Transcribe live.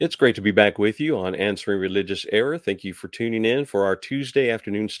It's great to be back with you on Answering Religious Error. Thank you for tuning in for our Tuesday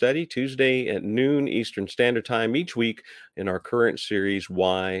afternoon study, Tuesday at noon Eastern Standard Time each week in our current series,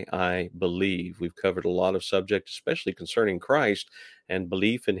 Why I Believe. We've covered a lot of subjects, especially concerning Christ and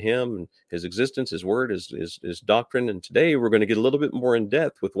belief in Him and His existence, His Word, His doctrine. And today we're going to get a little bit more in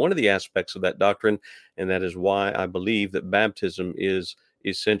depth with one of the aspects of that doctrine, and that is why I believe that baptism is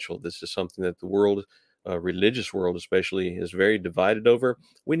essential. This is something that the world, religious world especially, is very divided over.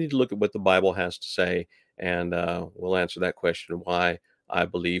 We need to look at what the Bible has to say, and we'll answer that question why I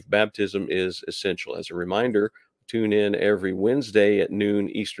believe baptism is essential. As a reminder, tune in every Wednesday at noon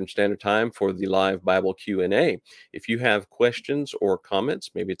Eastern Standard Time for the live Bible Q&A. If you have questions or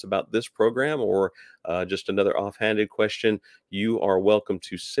comments, maybe it's about this program or just another offhanded question, you are welcome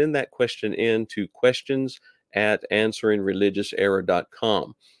to send that question in to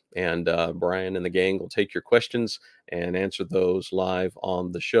questions@answeringreligiouserror.com. And Brian and the gang will take your questions and answer those live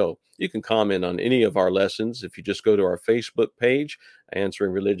on the show. You can comment on any of our lessons if you just go to our Facebook page,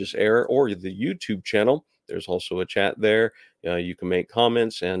 Answering Religious Error, or the YouTube channel. There's also a chat there. You can make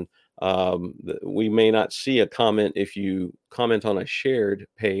comments, and we may not see a comment if you comment on a shared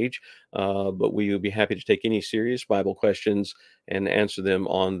page, but we will be happy to take any serious Bible questions and answer them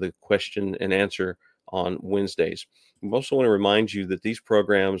on the question and answer on Wednesdays. We also want to remind you that these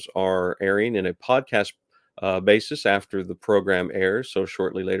programs are airing in a podcast basis after the program airs. So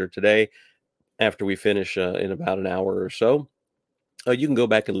shortly later today, after we finish in about an hour or so, you can go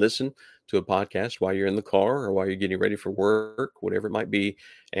back and listen to a podcast while you're in the car or while you're getting ready for work, whatever it might be,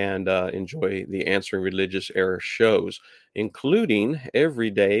 and enjoy the Answering Religious Error shows, including every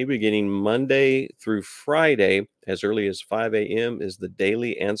day, beginning Monday through Friday, as early as 5 a.m., is the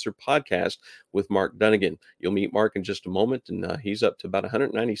Daily Answer podcast with Mark Dunnigan. You'll meet Mark in just a moment, and he's up to about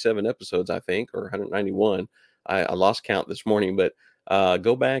 197 episodes, I think, or 191. I lost count this morning, but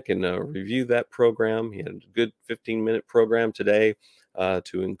go back and review that program. He had a good 15-minute program today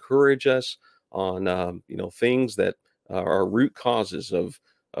to encourage us on things that are root causes of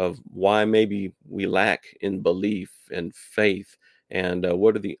why maybe we lack in belief and faith, and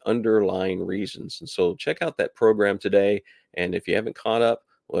what are the underlying reasons. And so check out that program today. And if you haven't caught up,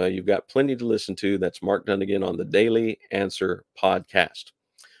 well, you've got plenty to listen to. That's Mark Dunnigan on the Daily Answer podcast.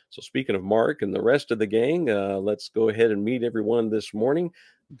 So speaking of Mark and the rest of the gang, let's go ahead and meet everyone this morning.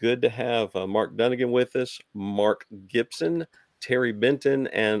 Good to have Mark Dunnigan with us, Mark Gibson, Terry Benton,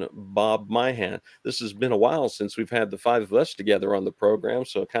 and Bob Myhan. This has been a while since we've had the five of us together on the program,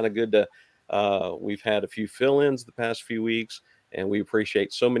 so kind of good to, we've had a few fill-ins the past few weeks, and we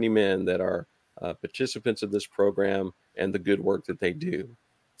appreciate so many men that are participants of this program and the good work that they do.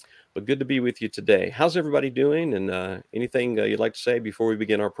 But good to be with you today. How's everybody doing? And anything you'd like to say before we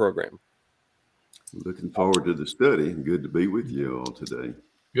begin our program? Looking forward to the study. Good to be with you all today.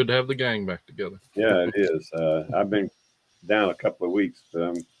 Good to have the gang back together. Yeah, it is. I've been down a couple of weeks, but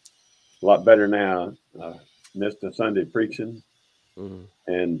I'm a lot better now. Missed a Sunday preaching, but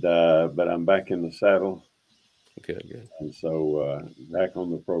I'm back in the saddle. Good. And so back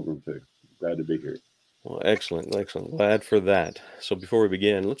on the program too. Glad to be here. Well, excellent. Glad for that. So before we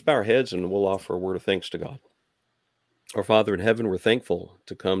begin, let's bow our heads and we'll offer a word of thanks to God. Our Father in heaven, we're thankful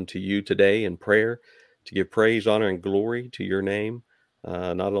to come to you today in prayer, to give praise, honor, and glory to your name,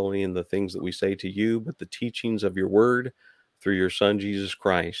 not only in the things that we say to you, but the teachings of your word through your Son, Jesus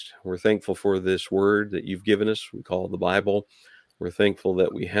Christ. We're thankful for this word that you've given us, we call the Bible. We're thankful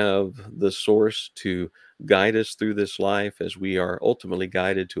that we have the source to guide us through this life as we are ultimately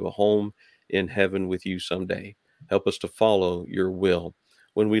guided to a home in heaven with you someday. Help us to follow your will.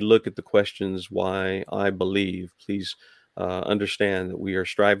 When we look at the questions, why I believe, please understand that we are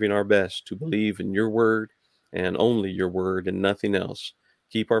striving our best to believe in your word and only your word and nothing else.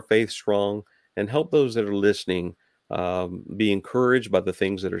 Keep our faith strong and help those that are listening be encouraged by the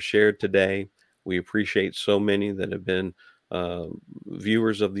things that are shared today. We appreciate so many that have been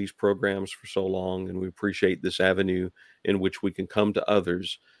viewers of these programs for so long, and we appreciate this avenue in which we can come to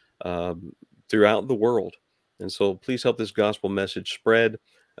others throughout the world. And so please help this gospel message spread,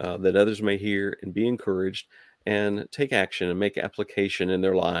 that others may hear and be encouraged and take action and make application in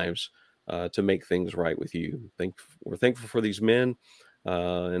their lives to make things right with you. We're thankful for these men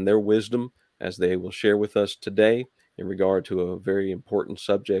and their wisdom as they will share with us today in regard to a very important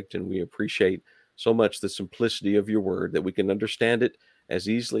subject. And we appreciate so much the simplicity of your word, that we can understand it as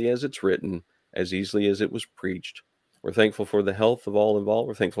easily as it's written, as easily as it was preached. We're thankful for the health of all involved.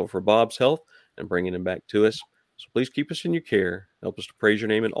 We're thankful for Bob's health and bringing him back to us. So please keep us in your care. Help us to praise your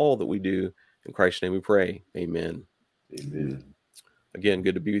name in all that we do. In Christ's name we pray. Amen. Amen. Again,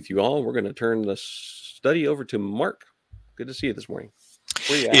 good to be with you all. We're going to turn the study over to Mark. Good to see you this morning.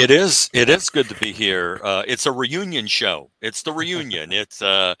 It is. It is good to be here. It's a reunion show. It's the reunion. It's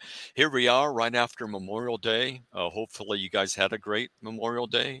here we are right after Memorial Day. Hopefully, you guys had a great Memorial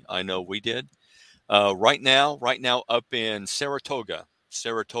Day. I know we did. Right now, up in Saratoga,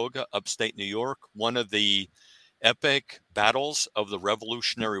 upstate New York, one of the epic battles of the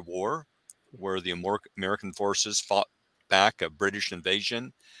Revolutionary War, where the American forces fought back a British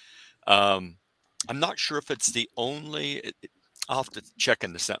invasion. I'm not sure if it's the only. I'll have to check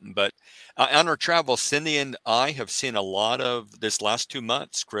into something, but on our travels, Cindy and I have seen a lot of this last 2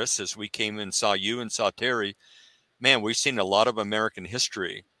 months, Chris, as we came and saw you and saw Terry. Man, we've seen a lot of American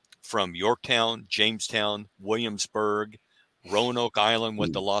history from Yorktown, Jamestown, Williamsburg, Roanoke Island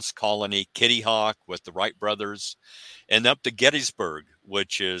with the Lost Colony, Kitty Hawk with the Wright brothers, and up to Gettysburg,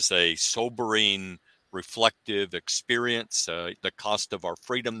 which is a sobering, reflective experience, the cost of our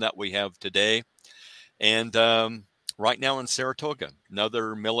freedom that we have today. And right now in Saratoga,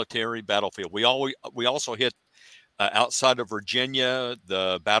 another military battlefield. We also hit outside of Virginia,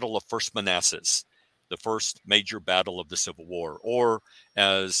 the Battle of First Manassas, the first major battle of the Civil War, or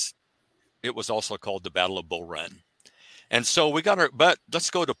as it was also called, the Battle of Bull Run. And so but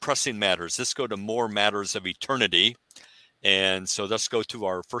let's go to pressing matters. Let's go to more matters of eternity. And so let's go to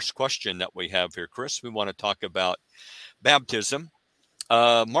our first question that we have here, Chris. We want to talk about baptism.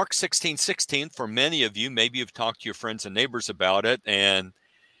 Mark 16:16, for many of you, maybe you've talked to your friends and neighbors about it, and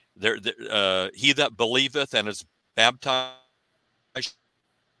he that believeth and is baptized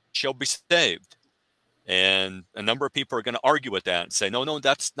shall be saved. And a number of people are going to argue with that and say, no,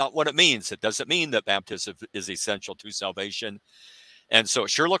 that's not what it means. It doesn't mean that baptism is essential to salvation. And so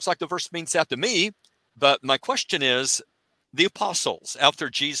it sure looks like the verse means that to me. But my question is, the apostles, after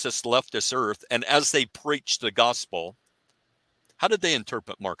Jesus left this earth, and as they preached the gospel, how did they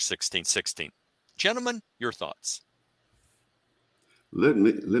interpret Mark 16:16? Gentlemen, your thoughts. Let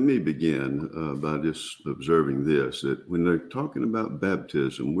me begin by just observing this, that when they're talking about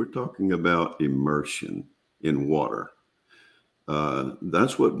baptism, we're talking about immersion in water.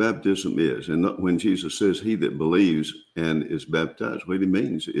 That's what baptism is. And when Jesus says he that believes and is baptized, what he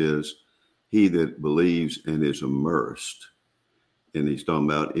means is he that believes and is immersed, and he's talking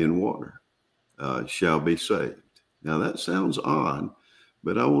about in water, shall be saved. Now that sounds odd,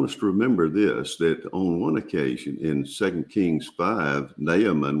 but I want us to remember this, that on one occasion in 2 Kings 5,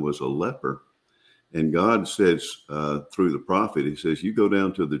 Naaman was a leper. And God says through the prophet, he says, you go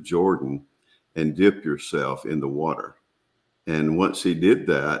down to the Jordan and dip yourself in the water. And once he did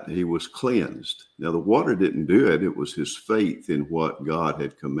that, he was cleansed. Now the water didn't do it. It was his faith in what God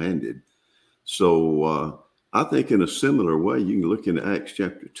had commanded. So I think in a similar way, you can look in Acts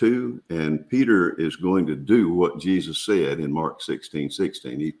chapter 2, and Peter is going to do what Jesus said in Mark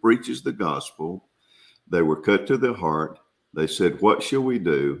 16:16. He preaches the gospel. They were cut to the heart. They said, what shall we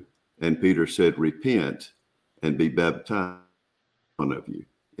do? And Peter said, repent and be baptized, one of you,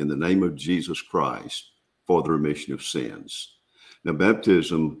 in the name of Jesus Christ for the remission of sins. Now,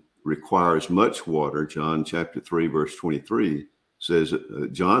 baptism requires much water. John chapter 3, verse 23 says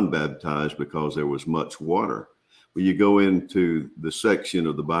John baptized because there was much water. When you go into the section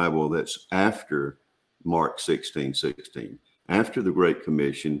of the Bible that's after Mark 16:16, after the Great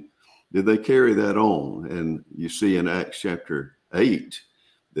Commission, did they carry that on? And you see in Acts chapter 8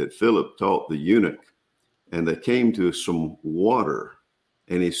 that Philip taught the eunuch, and they came to some water,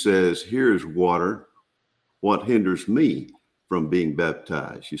 and he says, here's water. What hinders me from being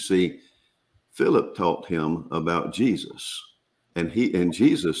baptized? You see, Philip taught him about Jesus. And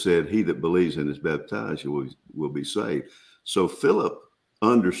Jesus said, he that believes and is baptized will be saved. So Philip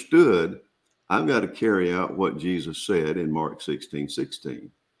understood, I've got to carry out what Jesus said in Mark 16:16.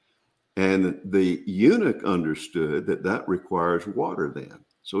 And the eunuch understood that requires water then.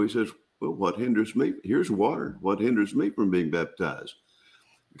 So he says, well, what hinders me? Here's water. What hinders me from being baptized?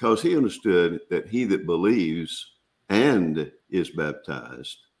 Because he understood that he that believes and is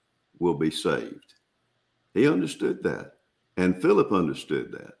baptized will be saved. He understood that. And Philip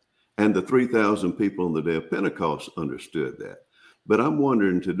understood that. And the 3,000 people on the day of Pentecost understood that. But I'm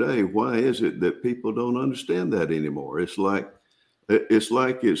wondering today, why is it that people don't understand that anymore? It's like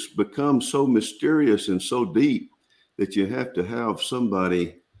it's become so mysterious and so deep that you have to have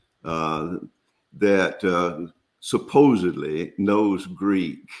somebody that supposedly knows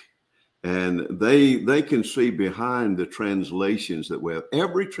Greek. And they can see behind the translations that we have.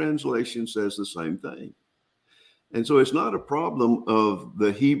 Every translation says the same thing. And so it's not a problem of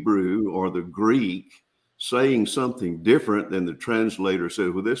the Hebrew or the Greek saying something different than the translator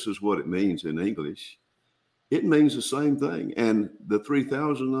said, well, this is what it means in English. It means the same thing. And the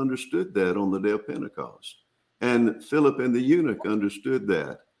 3,000 understood that on the day of Pentecost. And Philip and the eunuch understood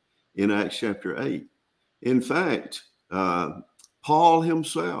that in Acts chapter 8. In fact, Paul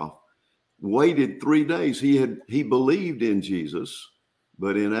himself waited 3 days. He believed in Jesus,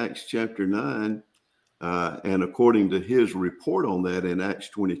 but in Acts chapter 9, and according to his report on that in Acts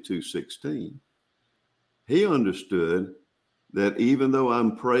 22:16, he understood that even though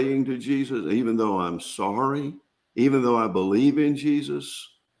I'm praying to Jesus, even though I'm sorry, even though I believe in Jesus,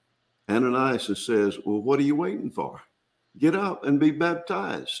 Ananias says, well, what are you waiting for? Get up and be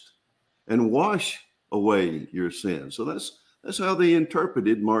baptized and wash away your sins. So that's how they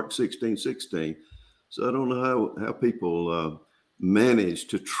interpreted Mark 16:16. So I don't know how people manage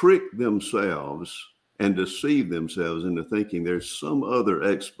to trick themselves and deceive themselves into thinking there's some other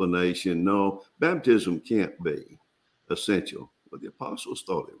explanation. No, baptism can't be essential. But the apostles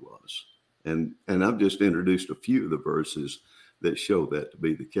thought it was. And I've just introduced a few of the verses that show that to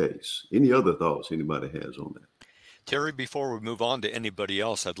be the case. Any other thoughts anybody has on that? Terry, before we move on to anybody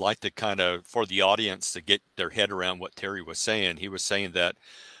else, I'd like to kind of, for the audience to get their head around what Terry was saying. He was saying that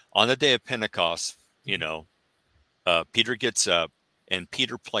on the day of Pentecost, Peter gets up and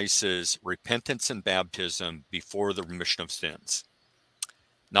Peter places repentance and baptism before the remission of sins,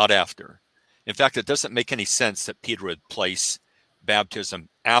 not after. In fact, it doesn't make any sense that Peter would place baptism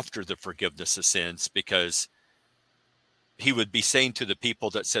after the forgiveness of sins, because he would be saying to the people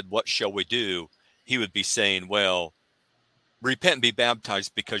that said, what shall we do? He would be saying, well, repent and be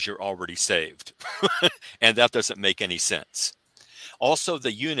baptized because you're already saved. And that doesn't make any sense. Also,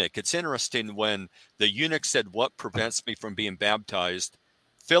 the eunuch, it's interesting when the eunuch said, what prevents me from being baptized?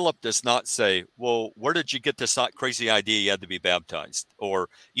 Philip does not say, well, where did you get this crazy idea you had to be baptized? Or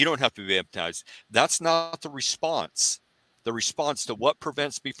you don't have to be baptized. That's not the response. The response to what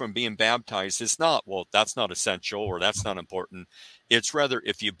prevents me from being baptized is not, well, that's not essential or that's not important. It's rather,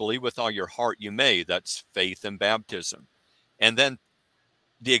 if you believe with all your heart, you may. That's faith and baptism. And then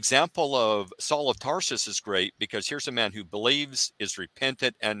the example of Saul of Tarsus is great, because here's a man who believes, is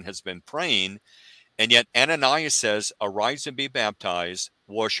repentant, and has been praying. And yet Ananias says, arise and be baptized,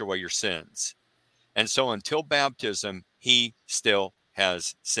 wash away your sins. And so until baptism, he still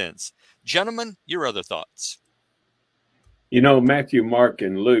has sins. Gentlemen, your other thoughts? Matthew, Mark,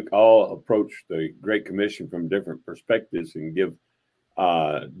 and Luke all approach the Great Commission from different perspectives and give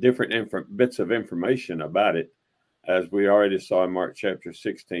different bits of information about it. As we already saw in Mark chapter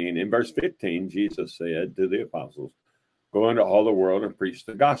 16, in verse 15, Jesus said to the apostles, go into all the world and preach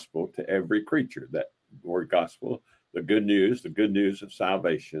the gospel to every creature. That word gospel, the good news of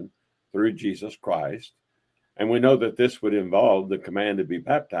salvation through Jesus Christ. And we know that this would involve the command to be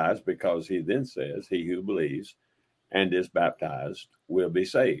baptized, because he then says, he who believes and is baptized will be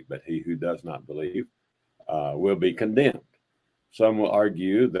saved, but he who does not believe will be condemned. Some will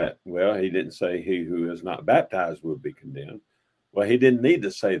argue that, well, he didn't say he who is not baptized will be condemned. Well, he didn't need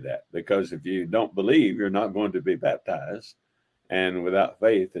to say that, because if you don't believe, you're not going to be baptized. And without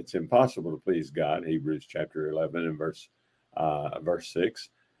faith, it's impossible to please God. Hebrews chapter 11 and verse 6.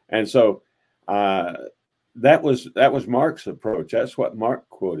 And so that was Mark's approach. That's what Mark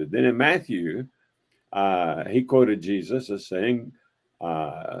quoted. Then in Matthew, he quoted Jesus as saying,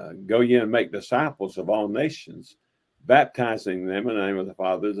 go ye and make disciples of all nations, baptizing them in the name of the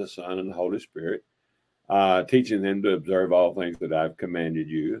Father, the Son, and the Holy Spirit, teaching them to observe all things that I've commanded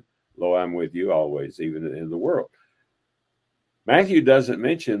you. Lo, I'm with you always, even in the world. Matthew doesn't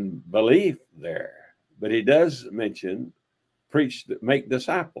mention belief there, but he does mention make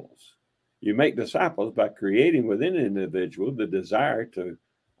disciples. You make disciples by creating within an individual the desire to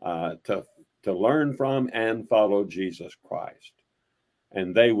learn from and follow Jesus Christ.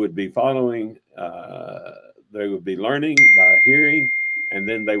 And they would be following, they would be learning by hearing, and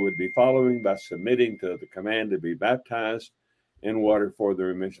then they would be following by submitting to the command to be baptized in water for the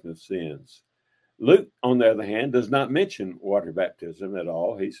remission of sins. Luke, on the other hand, does not mention water baptism at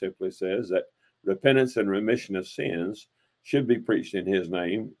all. He simply says that repentance and remission of sins should be preached in his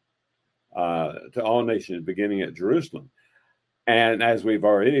name to all nations, beginning at Jerusalem. And as we've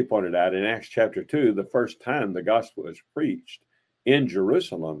already pointed out, in Acts chapter 2, the first time the gospel is preached in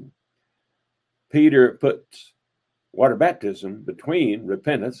Jerusalem, Peter puts water baptism between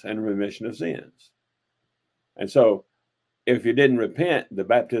repentance and remission of sins. And so if you didn't repent, the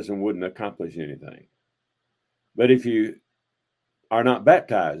baptism wouldn't accomplish anything. But if you are not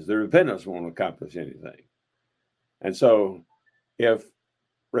baptized, the repentance won't accomplish anything. And so if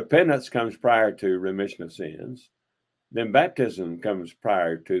repentance comes prior to remission of sins, then baptism comes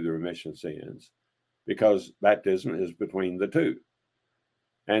prior to the remission of sins, because baptism is between the two.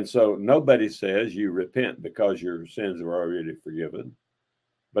 And so nobody says you repent because your sins are already forgiven,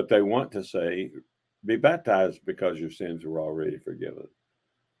 but they want to say be baptized because your sins were already forgiven.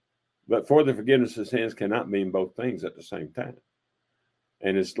 But for the forgiveness of sins cannot mean both things at the same time.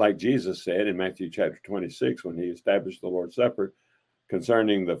 And it's like Jesus said in Matthew chapter 26, when he established the Lord's Supper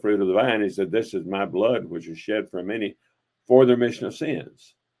concerning the fruit of the vine, he said, "This is my blood, which is shed for many for the remission of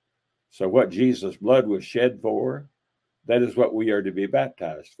sins." So what Jesus' blood was shed for, that is what we are to be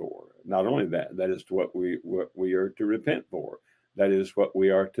baptized for. Not only that, that is what we are to repent for. That is what we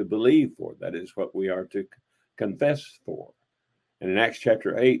are to believe for. That is what we are to confess for. And in Acts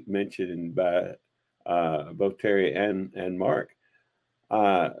chapter 8, mentioned by both Terry and Mark,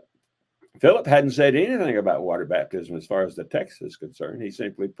 Philip hadn't said anything about water baptism as far as the text is concerned. He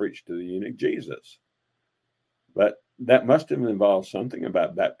simply preached to the eunuch Jesus. But that must have involved something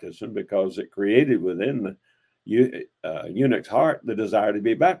about baptism, because it created within the eunuch's heart the desire to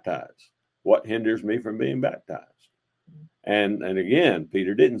be baptized. What hinders me from being baptized? And again,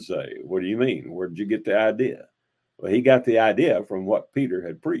 Peter didn't say, "What do you mean? Where did you get the idea?" Well, he got the idea from what Peter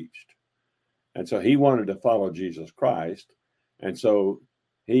had preached. And so he wanted to follow Jesus Christ. And so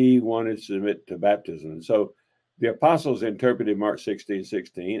he wanted to submit to baptism. And so the apostles interpreted Mark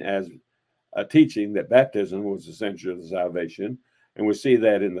 16:16 as a teaching that baptism was essential to salvation. And we see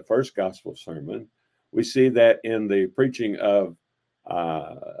that in the first gospel sermon. We see that in the preaching of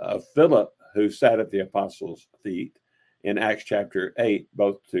Philip, who sat at the apostles' feet in Acts chapter 8,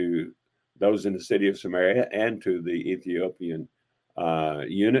 both to those in the city of Samaria and to the Ethiopian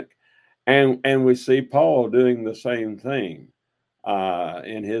eunuch. And we see Paul doing the same thing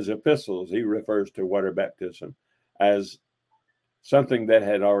in his epistles. He refers to water baptism as something that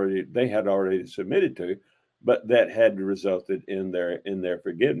they had already submitted to, but that had resulted in their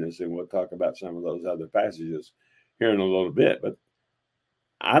forgiveness. And we'll talk about some of those other passages here in a little bit. But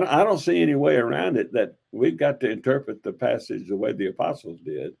I don't see any way around it that we've got to interpret the passage the way the apostles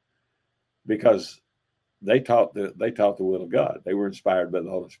did, because they taught the will of God. They were inspired by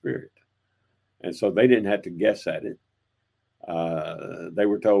the Holy Spirit. And so they didn't have to guess at it. They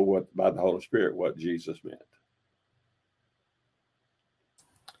were told by the Holy Spirit what Jesus meant.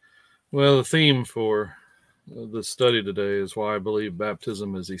 Well, the theme for the study today is why I believe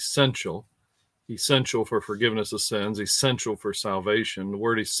baptism is essential for forgiveness of sins, essential for salvation. The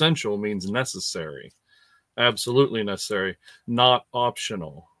word essential means necessary, absolutely necessary, not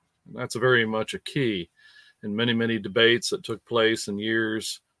optional. And that's very much a key in many, many debates that took place in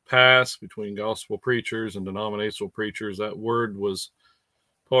years past between gospel preachers and denominational preachers. That word was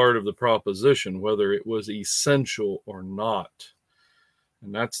part of the proposition, whether it was essential or not.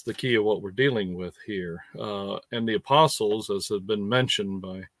 And that's the key of what we're dealing with here. And the apostles, as has been mentioned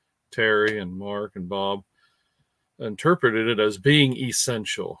by Terry and Mark and Bob, interpreted it as being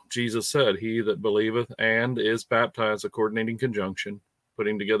essential. Jesus said, "He that believeth and is baptized," a coordinating conjunction,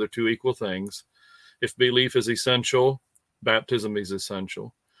 putting together two equal things. If belief is essential, baptism is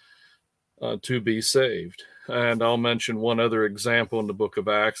essential to be saved. And I'll mention one other example in the book of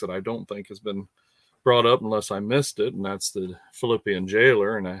Acts that I don't think has been brought up unless I missed it, and that's the Philippian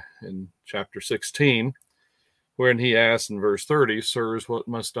jailer in chapter 16, wherein he asked in verse 30, "Sirs, what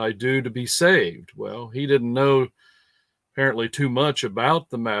must I do to be saved?" Well, he didn't know apparently too much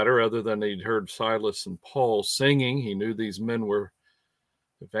about the matter, other than he'd heard Silas and Paul singing. He knew these men were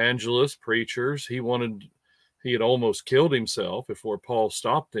evangelists, preachers. He had almost killed himself before Paul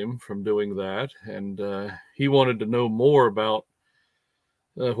stopped him from doing that, and he wanted to know more about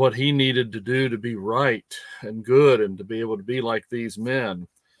what he needed to do to be right and good and to be able to be like these men.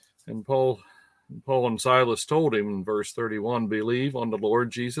 And Paul and Silas told him in verse 31, "Believe on the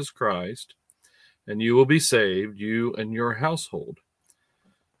Lord Jesus Christ, and you will be saved, you and your household."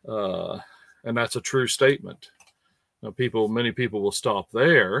 And that's a true statement. Now, many people will stop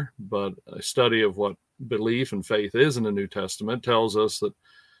there, but a study of what belief and faith is in the New Testament tells us that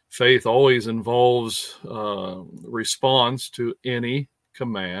faith always involves response to any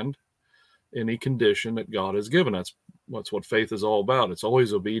command, any condition that God has given. That's what faith is all about. It's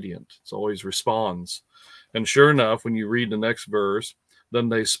always obedient. It's always responds. And sure enough, when you read the next verse, "Then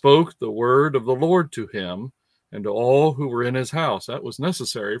they spoke the word of the Lord to him and to all who were in his house." That was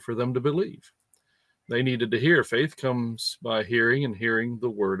necessary for them to believe. They needed to hear. Faith comes by hearing, and hearing the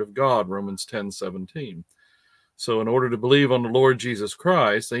word of God, Romans 10:17. So in order to believe on the Lord Jesus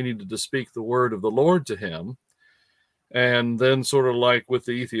Christ, they needed to speak the word of the Lord to him. And then, sort of like with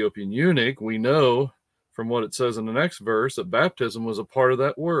the Ethiopian eunuch, we know from what it says in the next verse that baptism was a part of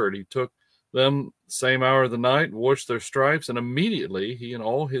that word. He took them the same hour of the night, washed their stripes, and immediately he and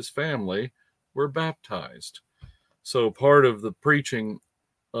all his family were baptized. So part of the preaching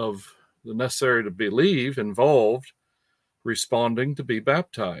of the necessary to believe involved responding to be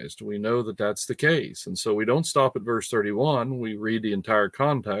baptized. We know that that's the case. And so we don't stop at verse 31. We read the entire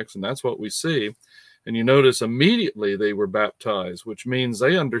context, and that's what we see. And you notice immediately they were baptized, which means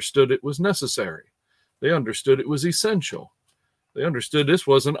they understood it was necessary. They understood it was essential. They understood this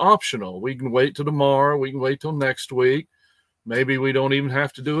wasn't optional. We can wait till tomorrow. We can wait till next week. Maybe we don't even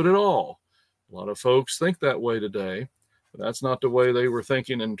have to do it at all. A lot of folks think that way today, but that's not the way they were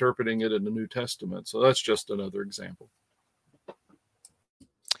thinking and interpreting it in the New Testament. So that's just another example.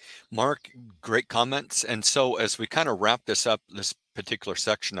 Mark, great comments. And so as we kind of wrap this particular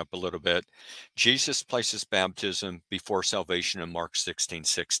section up a little bit, Jesus places baptism before salvation in Mark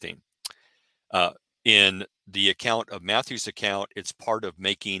 16:16. In the account of Matthew's account, it's part of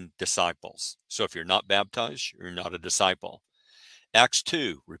making disciples. So if you're not baptized, you're not a disciple. Acts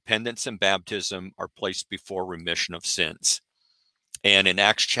 2, repentance and baptism are placed before remission of sins. And in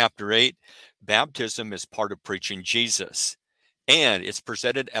Acts chapter 8, baptism is part of preaching Jesus. And it's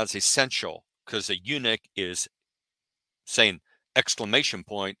presented as essential because a eunuch is saying, exclamation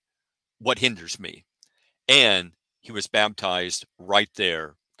point, what hinders me? And he was baptized right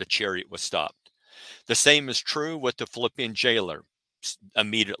there. The chariot was stopped. The same is true with the Philippian jailer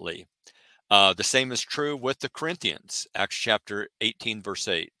immediately. The same is true with the Corinthians, Acts chapter 18, verse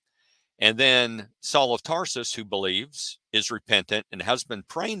 8. And then Saul of Tarsus, who believes, is repentant, and has been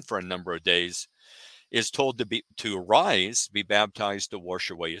praying for a number of days, is told to arise, be baptized to wash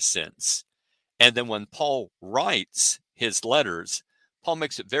away his sins. And then when Paul writes his letters, Paul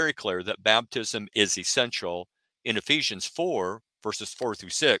makes it very clear that baptism is essential. In Ephesians 4, verses 4 through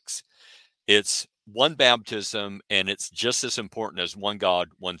 6, it's one baptism, and it's just as important as one God,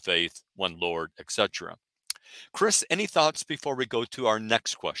 one faith, one Lord, etc. Chris, any thoughts before we go to our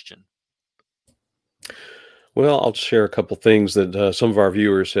next question? Well, I'll share a couple things that some of our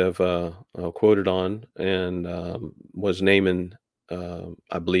viewers have quoted on, and was Naaman,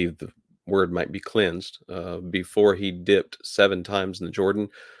 I believe the word might be cleansed, before he dipped 7 times in the Jordan,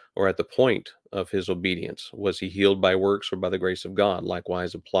 or at the point of his obedience. Was he healed by works or by the grace of God?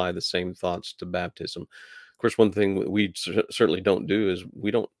 Likewise, apply the same thoughts to baptism. Of course, one thing we certainly don't do is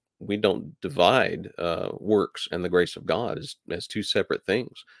we don't divide works and the grace of God as two separate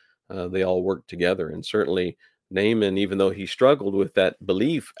things. They all work together. And certainly Naaman, even though he struggled with that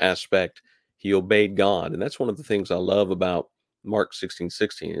belief aspect, he obeyed God. And that's one of the things I love about Mark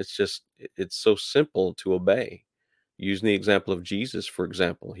 16:16. It's so simple to obey. Using the example of Jesus, for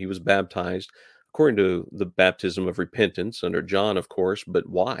example, he was baptized according to the baptism of repentance under John, of course. But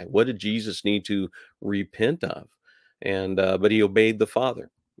why? What did Jesus need to repent of? And but he obeyed the Father.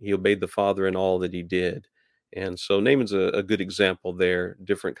 He obeyed the Father in all that he did. And so Naaman's a good example there,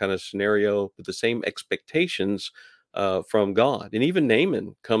 different kind of scenario, but the same expectations from God. And even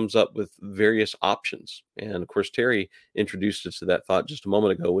Naaman comes up with various options. And of course, Terry introduced us to that thought just a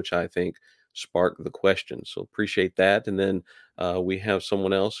moment ago, which I think sparked the question. So appreciate that. And then we have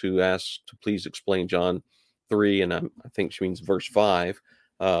someone else who asked to please explain John 3, and I think she means verse 5.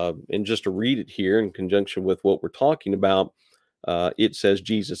 And just to read it here in conjunction with what we're talking about, it says,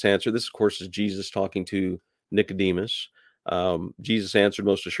 Jesus answered. This, of course, is Jesus talking to Nicodemus. Jesus answered,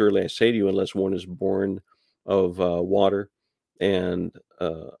 most assuredly, I say to you, unless one is born of water and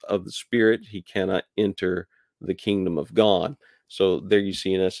of the Spirit, he cannot enter the kingdom of God. So there you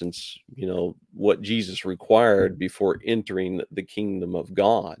see, in essence, what Jesus required before entering the kingdom of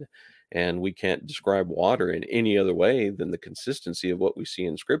God. And we can't describe water in any other way than the consistency of what we see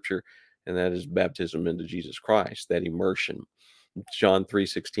in Scripture, and that is baptism into Jesus Christ, that immersion. John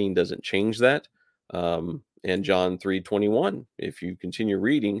 3:16 doesn't change that. And John 3:21, if you continue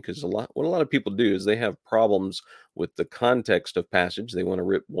reading, because what a lot of people do is they have problems with the context of passage. They want to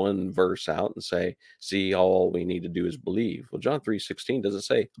rip one verse out and say, see, all we need to do is believe. Well, John 3:16 doesn't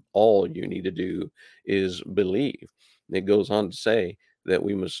say all you need to do is believe. It goes on to say that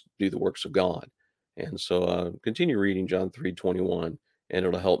we must do the works of God. And so continue reading John 3:21, and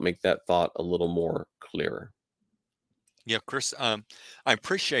it'll help make that thought a little more clearer. Yeah, Chris, I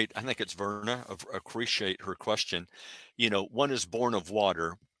think it's Verna, appreciate her question. One is born of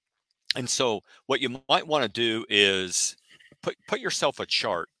water. And so what you might want to do is put yourself a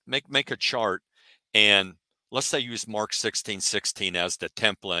chart, make a chart, and let's say use Mark 16:16 as the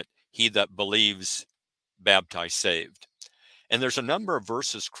template. He that believes, baptized, saved. And there's a number of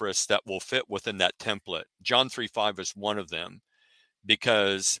verses, Chris, that will fit within that template. John 3:5 is one of them,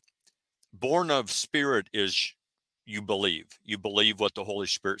 because born of Spirit is you believe what the Holy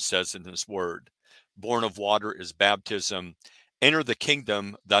Spirit says in his word. Born of water is baptism. Enter the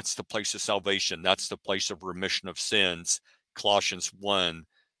kingdom, that's the place of salvation. That's the place of remission of sins. Colossians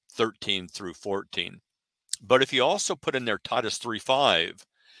 1:13 through 14. But if you also put in there Titus 3:5,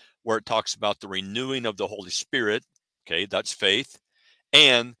 where it talks about the renewing of the Holy Spirit, okay, that's faith,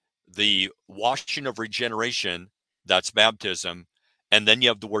 and the washing of regeneration, that's baptism, and then you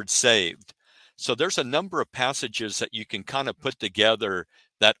have the word saved. So there's a number of passages that you can kind of put together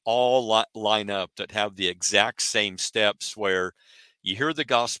that all line up, that have the exact same steps, where you hear the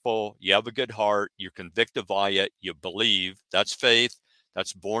gospel, you have a good heart, you're convicted by it, you believe, that's faith,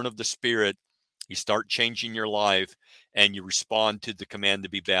 that's born of the Spirit. You start changing your life, and you respond to the command to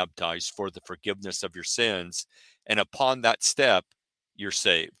be baptized for the forgiveness of your sins. And upon that step, you're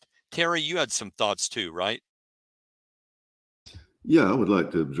saved. Terry, you had some thoughts too, right? Yeah, I would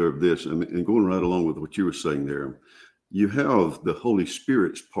like to observe this. I mean, and going right along with what you were saying there, you have the Holy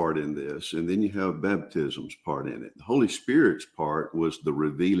Spirit's part in this, and then you have baptism's part in it. The Holy Spirit's part was the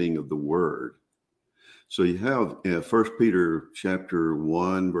revealing of the word. So you have 1 Peter chapter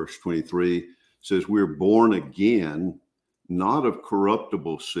 1, verse 23 says, we're born again, not of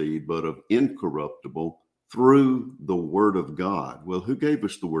corruptible seed, but of incorruptible, through the word of God. Well, who gave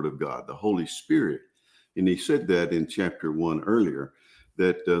us the word of God? The Holy Spirit. And he said that in chapter 1 earlier,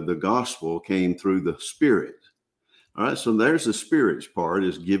 that the gospel came through the Spirit. All right, so there's the Spirit's part,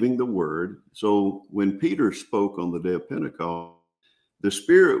 is giving the word. So when Peter spoke on the day of Pentecost, the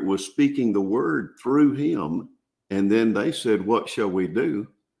Spirit was speaking the word through him. And then they said, what shall we do?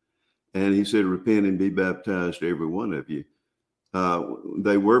 And he said, repent and be baptized, every one of you.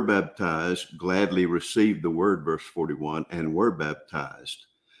 They were baptized, gladly received the word, verse 41, and were baptized.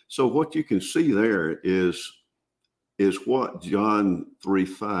 So what you can see there is what John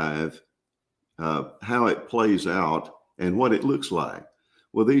 3:5, how it plays out and what it looks like.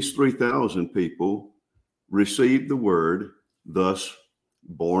 Well, these 3,000 people received the word, thus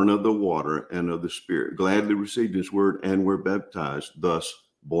born of the water and of the Spirit, gladly received his word and were baptized, thus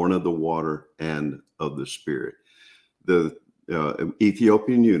born of the water and of the Spirit. The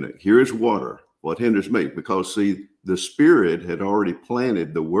Ethiopian eunuch, here is water. What hinders me? Because see, the Spirit had already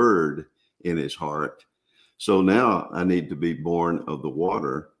planted the word in his heart. So now I need to be born of the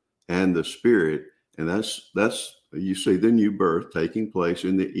water and the Spirit. And that's you see the new birth taking place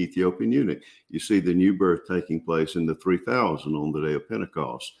in the Ethiopian eunuch. You see the new birth taking place in the 3,000 on the day of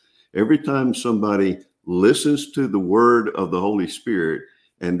Pentecost. Every time somebody listens to the word of the Holy Spirit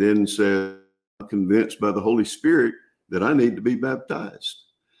and then says, I'm convinced by the Holy Spirit that I need to be baptized,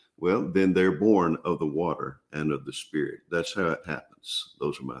 well, then they're born of the water and of the Spirit. That's how it happens.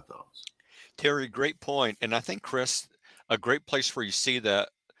 Those are my thoughts. Terry, great point. And I think, Chris, a great place where you see that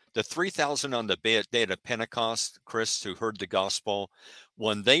the 3,000 on the day of Pentecost, Chris, who heard the gospel,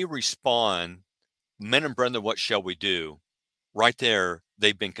 when they respond, men and brethren, what shall we do? Right there,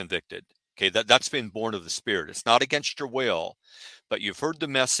 they've been convicted. Okay, that's been born of the Spirit. It's not against your will, but you've heard the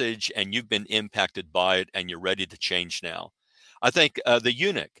message and you've been impacted by it, and you're ready to change now. I think the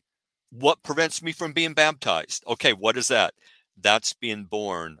eunuch, what prevents me from being baptized? Okay, what is that? That's being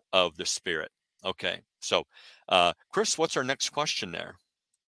born of the Spirit. Okay, so Chris, what's our next question there?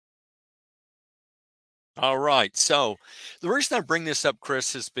 All right, so the reason I bring this up,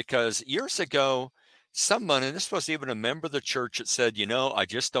 Chris, is because years ago, someone, and this was even a member of the church, that said, I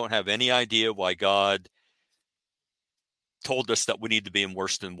just don't have any idea why God told us that we need to be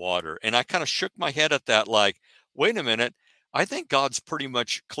immersed in water. And I kind of shook my head at that, like, wait a minute. I think God's pretty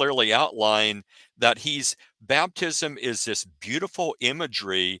much clearly outlined that baptism is this beautiful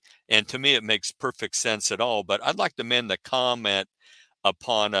imagery. And to me, it makes perfect sense at all. But I'd like the men to comment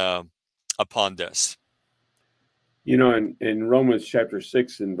upon this. In Romans chapter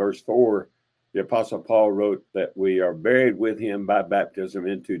 6 and verse 4, the Apostle Paul wrote that we are buried with him by baptism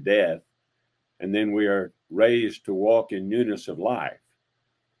into death, and then we are raised to walk in newness of life.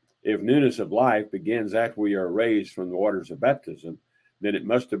 If newness of life begins after we are raised from the waters of baptism, then it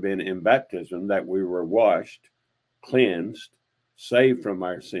must have been in baptism that we were washed, cleansed, saved from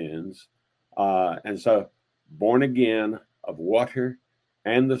our sins. And so born again of water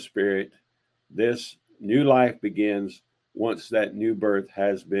and the Spirit, this new life begins once that new birth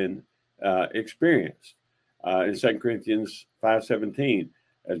has been experienced. In 2 Corinthians 5:17,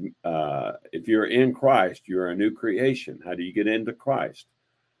 if you're in Christ, you're a new creation. How do you get into Christ?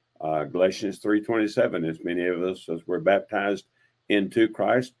 Galatians 3:27, as many of us as were baptized into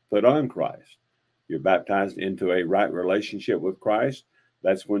Christ, put on Christ. You're baptized into a right relationship with Christ.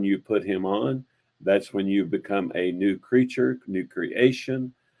 That's when you put him on. That's when you become a new creature, new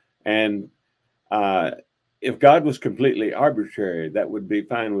creation. And if God was completely arbitrary, that would be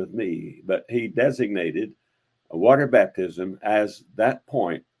fine with me. But he designated a water baptism as that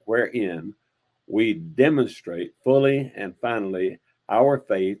point wherein we demonstrate fully and finally our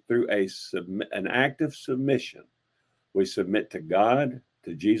faith through an act of submission. We submit to God,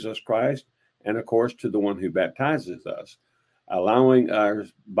 to Jesus Christ, and of course to the one who baptizes us, allowing our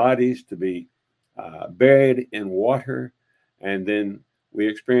bodies to be buried in water, and then we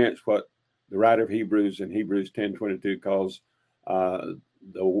experience what the writer of Hebrews in Hebrews 10:22 calls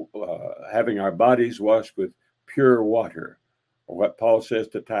having our bodies washed with pure water, or what Paul says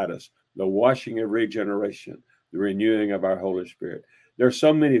to Titus, the washing of regeneration, the renewing of our Holy Spirit. There are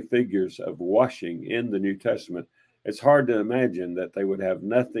so many figures of washing in the New Testament. It's hard to imagine that they would have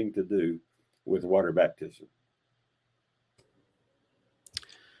nothing to do with water baptism.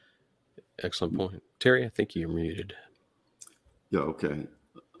 Excellent point. Terry, I think you're muted. Yeah, okay.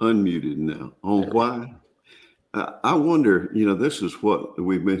 Unmuted now. On why? I wonder, this is what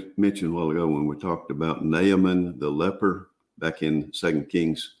we mentioned a while ago when we talked about Naaman, the leper, back in 2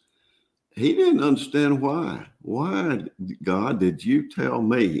 Kings. He didn't understand why. Why, God, did you tell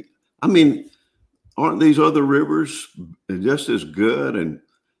me? I mean, aren't these other rivers just as good? And,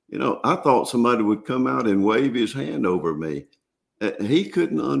 I thought somebody would come out and wave his hand over me. He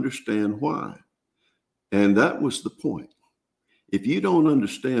couldn't understand why. And that was the point. If you don't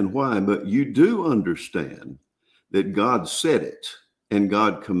understand why, but you do understand that God said it and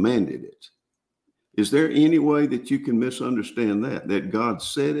God commanded it, is there any way that you can misunderstand that God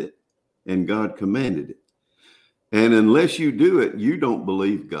said it and God commanded it? And unless you do it, you don't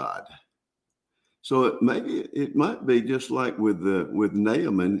believe God. So it might be just like with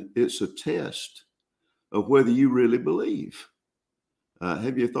Naaman, it's a test of whether you really believe.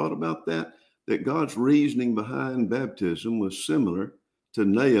 Have you thought about that? That God's reasoning behind baptism was similar to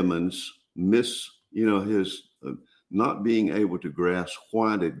Naaman's his not being able to grasp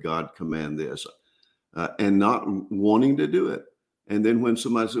why did God command this, and not wanting to do it. And then when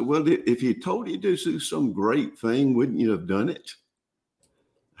somebody said, well, if he told you to do some great thing, wouldn't you have done it?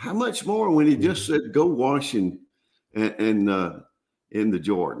 How much more when he just said, go wash in the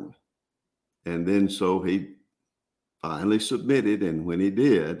Jordan. And then so he finally submitted. And when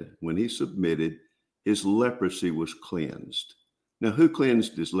he submitted, his leprosy was cleansed. Now, who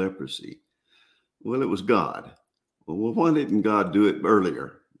cleansed his leprosy? Well, it was God. Well, why didn't God do it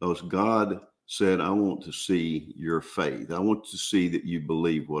earlier? Because God said, I want to see your faith. I want to see that you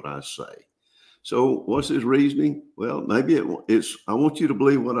believe what I say. So what's his reasoning? Well, maybe it's, I want you to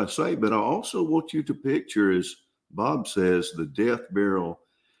believe what I say, but I also want you to picture, as Bob says, the death, burial,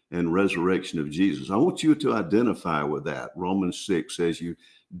 and resurrection of Jesus. I want you to identify with that. Romans 6 says you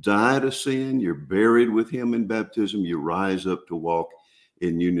die to sin, you're buried with him in baptism, you rise up to walk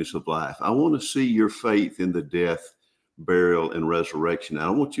in newness of life. I want to see your faith in the death, burial, and resurrection.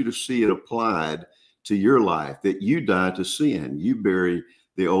 I want you to see it applied to your life, that you die to sin, you bury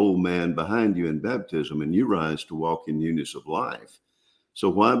the old man behind you in baptism, and you rise to walk in newness of life. So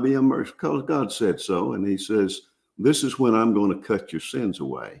why be immersed? Because God said so. And he says, this is when I'm going to cut your sins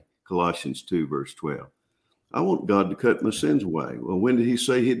away. Colossians 2, verse 12. I want God to cut my sins away. Well, when did he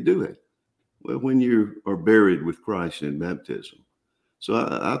say he'd do it? Well, when you are buried with Christ in baptism. So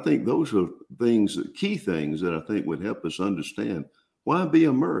I think those are things, key things that I think would help us understand why be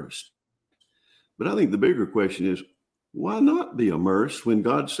immersed. But I think the bigger question is, why not be immersed when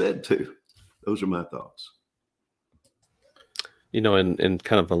God said to? Those are my thoughts. And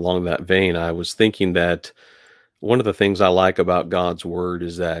kind of along that vein, I was thinking that one of the things I like about God's word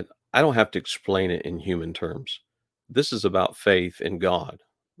is that I don't have to explain it in human terms. This is about faith in God,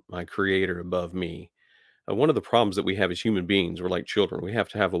 my creator above me. One of the problems that we have as human beings, we're like children. We have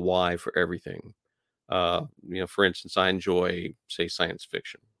to have a why for everything. For instance, I enjoy, say, science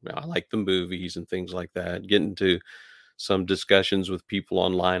fiction. I like the movies and things like that. Get into some discussions with people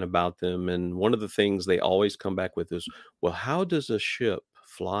online about them. And one of the things they always come back with is, well, how does a ship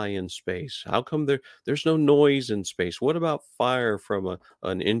fly in space? How come there's no noise in space? What about fire from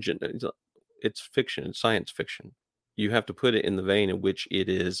an engine? It's fiction. It's science fiction. You have to put it in the vein in which it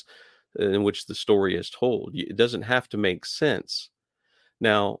is, in which the story is told. It doesn't have to make sense.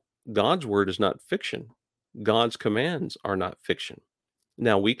 Now, God's word is not fiction. God's commands are not fiction.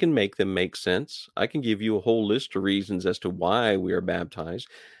 Now, we can make them make sense. I can give you a whole list of reasons as to why we are baptized.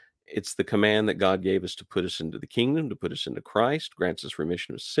 It's the command that God gave us to put us into the kingdom, to put us into Christ, grants us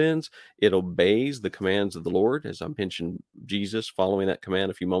remission of sins. It obeys the commands of the Lord, as I mentioned Jesus following that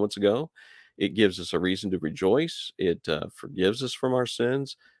command a few moments ago. It gives us a reason to rejoice. It forgives us from our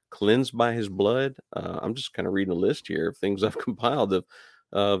sins, cleansed by his blood. I'm just kind of reading a list here of things I've compiled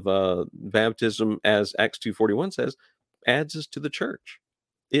of baptism, as Acts 2:41 says, adds us to the church.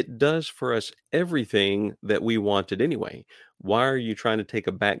 It does for us everything that we wanted anyway. Why are you trying to take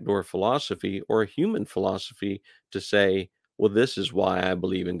a backdoor philosophy or a human philosophy to say, well, this is why I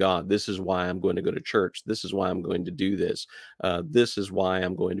believe in God. This is why I'm going to go to church. This is why I'm going to do this. This is why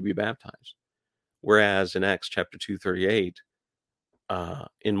I'm going to be baptized. Whereas in Acts chapter 2:38,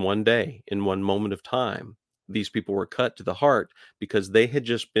 in one day, in one moment of time, these people were cut to the heart because they had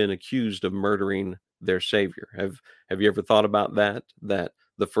just been accused of murdering their Savior. Have you ever thought about that? That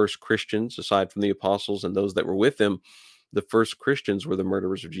the first Christians, aside from the apostles and those that were with them, the first Christians were the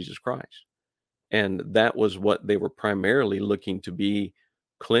murderers of Jesus Christ. And that was what they were primarily looking to be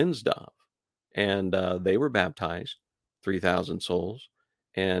cleansed of. And they were baptized, 3,000 souls,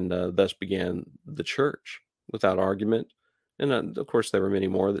 and thus began the church without argument. And of course, there were many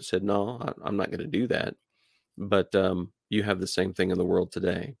more that said, no, I'm not going to do that. But you have the same thing in the world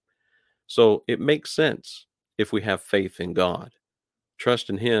today. So it makes sense if we have faith in God, trust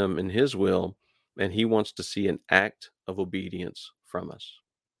in Him and His will, and He wants to see an act of obedience from us.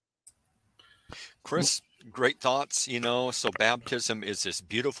 Chris, great thoughts. So baptism is this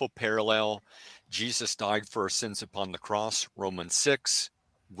beautiful parallel. Jesus died for our sins upon the cross, Romans 6.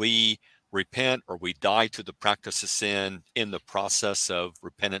 We repent or we die to the practice of sin in the process of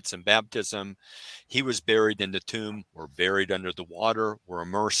repentance and baptism. He was buried in the tomb. We're buried under the water. We're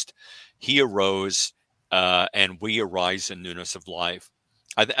immersed. He arose, and we arise in newness of life.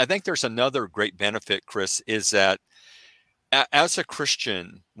 I think there's another great benefit, Chris, is that as a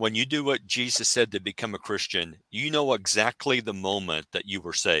Christian, when you do what Jesus said to become a Christian, you know exactly the moment that you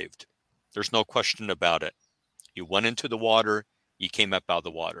were saved. There's no question about it. You went into the water, you came up out of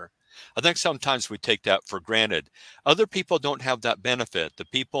the water. I think sometimes we take that for granted. Other people don't have that benefit. The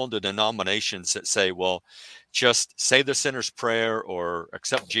people in the denominations that say, well, just say the sinner's prayer or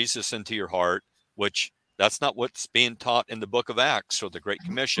accept Jesus into your heart, which that's not what's being taught in the book of Acts or the Great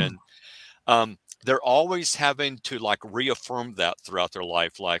Commission. They're always having to reaffirm that throughout their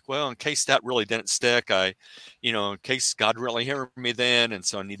life. Well, in case that really didn't stick, in case God really heard me then, and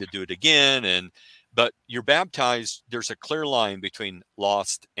so I need to do it again. But you're baptized, there's a clear line between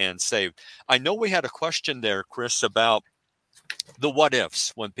lost and saved. I know we had a question there, Chris, about the what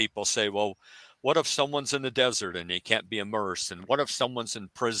ifs when people say, well, what if someone's in the desert and he can't be immersed? And what if someone's in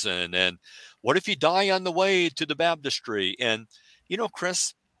prison? And what if you die on the way to the baptistry? And,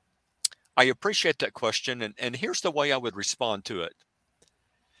 Chris, I appreciate that question. And here's the way I would respond to it.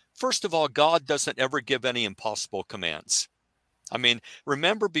 First of all, God doesn't ever give any impossible commands.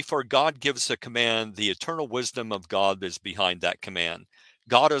 Remember, before God gives a command, the eternal wisdom of God is behind that command.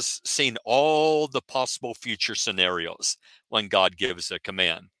 God has seen all the possible future scenarios when God gives a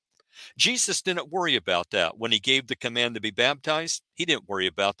command. Jesus didn't worry about that. When he gave the command to be baptized, he didn't worry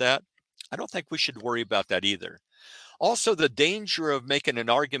about that. I don't think we should worry about that either. Also, the danger of making an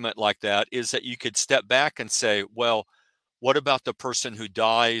argument like that is that you could step back and say, well, what about the person who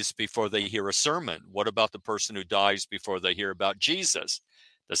dies before they hear a sermon? What about the person who dies before they hear about Jesus?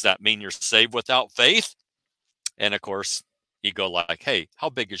 Does that mean you're saved without faith? And of course, you go hey, how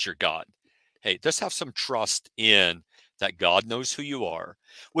big is your God? Hey, just have some trust in that God knows who you are.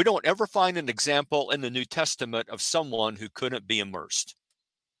 We don't ever find an example in the New Testament of someone who couldn't be immersed.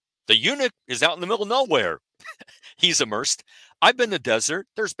 The eunuch is out in the middle of nowhere. He's immersed. I've been in the desert.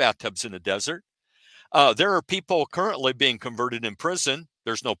 There's bathtubs in the desert. There are people currently being converted in prison.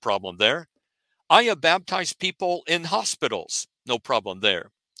 There's no problem there. I have baptized people in hospitals. No problem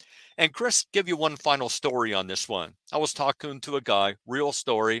there. And Chris, give you one final story on this one. I was talking to a guy, real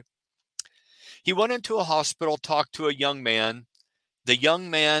story. He went into a hospital, talked to a young man. The young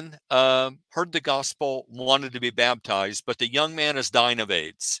man heard the gospel, wanted to be baptized, but the young man is dying of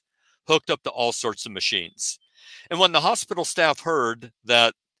AIDS, hooked up to all sorts of machines. And when the hospital staff heard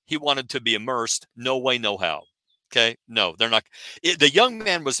that he wanted to be immersed, no way, no how. Okay, no, they're not. The young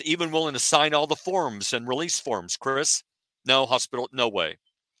man was even willing to sign all the forms and release forms, Chris. No, hospital, no way.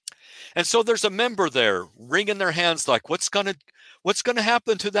 And so there's a member there wringing their hands what's going to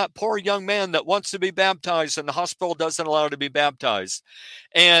happen to that poor young man that wants to be baptized and the hospital doesn't allow him to be baptized?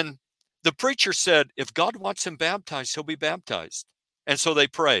 And the preacher said, if God wants him baptized, he'll be baptized. And so they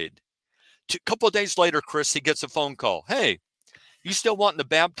prayed. A couple of days later, Chris, he gets a phone call. Hey, you still wanting to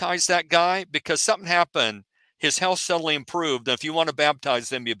baptize that guy? Because something happened. His health suddenly improved. And if you want to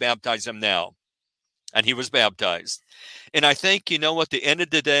baptize him, you baptize him now. And he was baptized. And I think, at the end of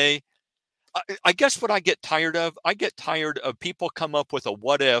the day, I guess what I get tired of people come up with a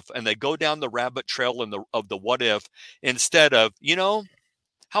what if and they go down the rabbit trail of the what if instead of,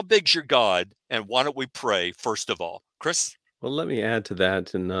 how big's your God? And why don't we pray first of all? Chris? Well, let me add to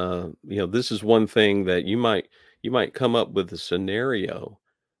that. And, this is one thing that you might come up with a scenario,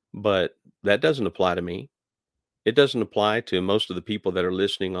 but that doesn't apply to me. It doesn't apply to most of the people that are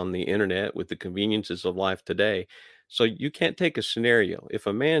listening on the internet with the conveniences of life today. So you can't take a scenario. If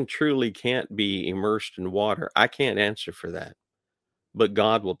a man truly can't be immersed in water, I can't answer for that, but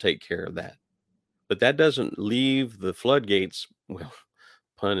God will take care of that. But that doesn't leave the floodgates, well,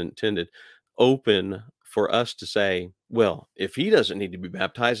 pun intended, open for us to say, well, if he doesn't need to be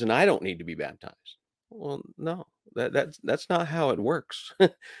baptized, then I don't need to be baptized. Well, no, that's not how it works.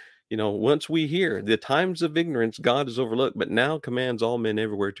 Once we hear the times of ignorance, God is overlooked, but now commands all men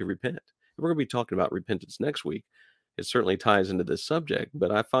everywhere to repent. We're going to be talking about repentance next week. It certainly ties into this subject, but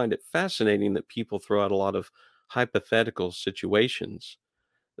I find it fascinating that people throw out a lot of hypothetical situations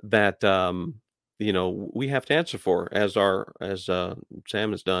that we have to answer for, as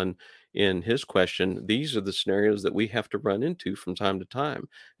Sam has done in his question. These are the scenarios that we have to run into from time to time,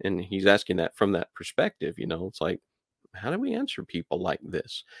 and he's asking that from that perspective. It's like, how do we answer people like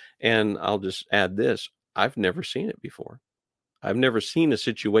this? And I'll just add this: I've never seen it before. I've never seen a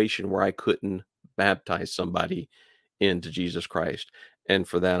situation where I couldn't baptize somebody into Jesus Christ, and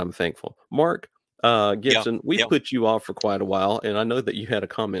for that I'm thankful. Mark Gibson, we put you off for quite a while, and I know that you had a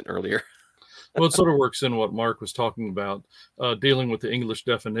comment earlier. Well, it sort of works in what Mark was talking about, dealing with the English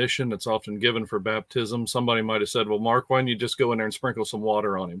definition that's often given for baptism. Somebody might have said, well, Mark, why didn't you just go in there and sprinkle some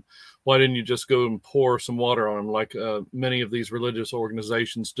water on him? Why didn't you just go and pour some water on him like many of these religious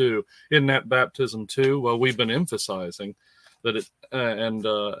organizations do? Isn't that baptism too? Well, we've been emphasizing that it,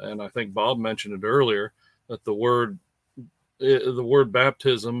 and I think Bob mentioned it earlier, that the word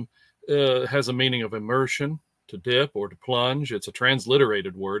baptism has a meaning of immersion, to dip or to plunge. It's a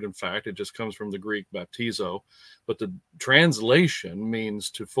transliterated word. In fact, it just comes from the Greek baptizo, but the translation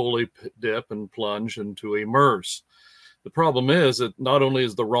means to fully dip and plunge and to immerse. The problem is that not only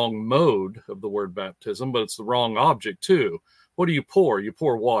is the wrong mode of the word baptism, but it's the wrong object too. What do you pour? You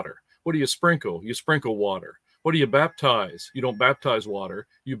pour water. What do you sprinkle? You sprinkle water. What do you baptize? You don't baptize water.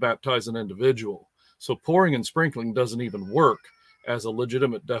 You baptize an individual. So pouring and sprinkling doesn't even work as a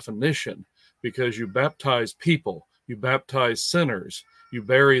legitimate definition, because you baptize people, you baptize sinners, you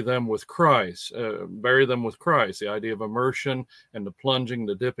bury them with Christ. The idea of immersion and the plunging,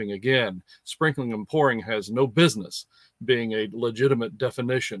 the dipping again. Sprinkling and pouring has no business being a legitimate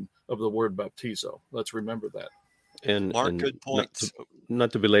definition of the word baptizo. Let's remember that. And Mark, good points.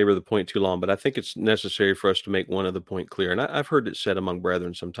 Not to belabor the point too long, but I think it's necessary for us to make one other point clear. And I've heard it said among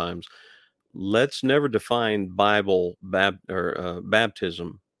brethren sometimes, let's never define Bible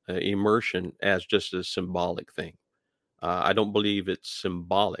baptism, immersion, as just a symbolic thing. I don't believe it's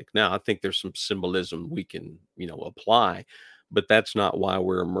symbolic. Now, I think there's some symbolism we can, apply, but that's not why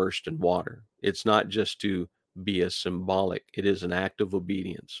we're immersed in water. It's not just to be a symbolic. It is an act of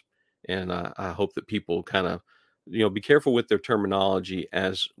obedience. And I hope that people kind of, be careful with their terminology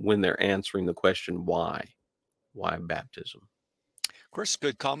as when they're answering the question, why baptism? Chris,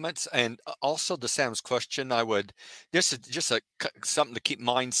 good comments. And also to Sam's question, this is just something to keep in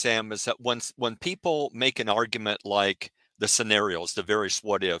mind, Sam, is that when people make an argument like the scenarios, the various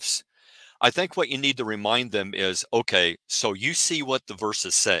what ifs, I think what you need to remind them is, okay, so you see what the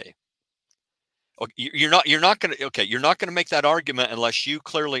verses say. You're not going to make that argument unless you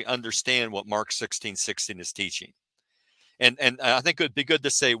clearly understand what Mark 16:16 is teaching. And I think it would be good to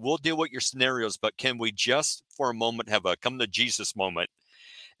say, we'll deal with your scenarios, but can we just for a moment have a come to Jesus moment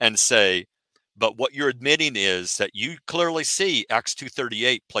and say, but what you're admitting is that you clearly see Acts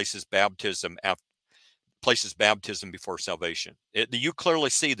 2:38 places baptism before salvation. You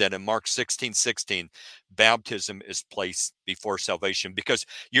clearly see that in Mark 16:16, baptism is placed before salvation, because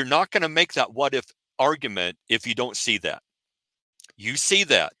you're not going to make that what if argument if you don't see that. You see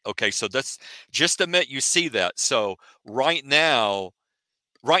that. Okay, so that's just admit you see that. So right now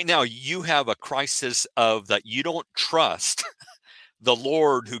you have a crisis of that you don't trust the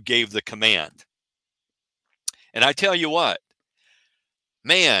Lord who gave the command. And I tell you what,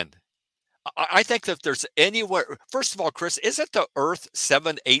 man, I think that if there's anywhere, first of all, Chris, isn't the earth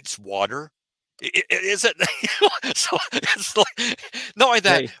 7/8 water? Is it? So it's like, not only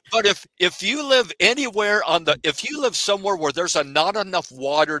that, but if you live anywhere if you live somewhere where there's not enough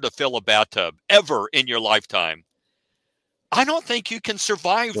water to fill a bathtub ever in your lifetime, I don't think you can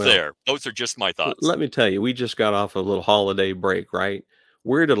survive there. Those are just my thoughts. Let me tell you, we just got off a little holiday break, right?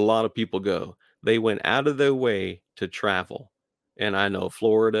 Where did a lot of people go? They went out of their way to travel. And I know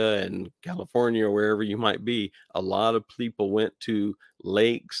Florida and California or wherever you might be, a lot of people went to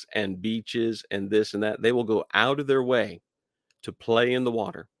lakes and beaches and this and that. They will go out of their way to play in the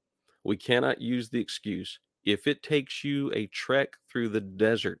water. We cannot use the excuse. If it takes you a trek through the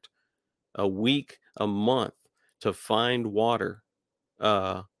desert, a week, a month to find water,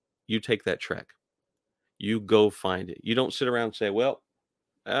 you take that trek. You go find it. You don't sit around and say, well,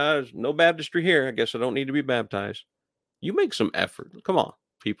 there's no baptistry here. I guess I don't need to be baptized. You make some effort. Come on,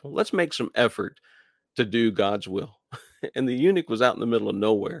 people. Let's make some effort to do God's will. And the eunuch was out in the middle of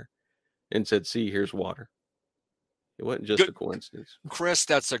nowhere and said, see, here's water. It wasn't just a coincidence. Chris,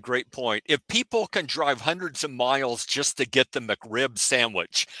 that's a great point. If people can drive hundreds of miles just to get the McRib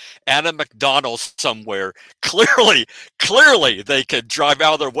sandwich at a McDonald's somewhere, clearly they could drive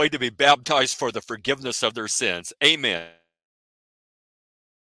out of their way to be baptized for the forgiveness of their sins. Amen.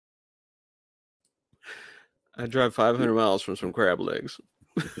 I drive 500 miles from some crab legs.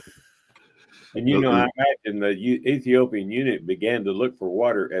 And I imagine the Ethiopian eunuch began to look for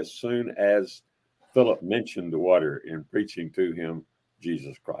water as soon as Philip mentioned the water in preaching to him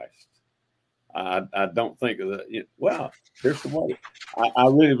Jesus Christ. I don't think of that. Well, here's the water. I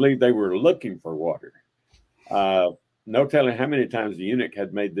really believe they were looking for water. No telling how many times the eunuch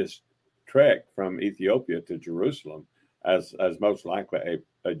had made this trek from Ethiopia to Jerusalem as most likely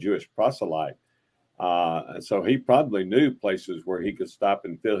a Jewish proselyte. So he probably knew places where he could stop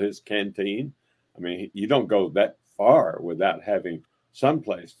and fill his canteen. I mean, you don't go that far without having some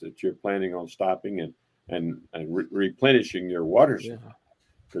place that you're planning on stopping and replenishing your water supply,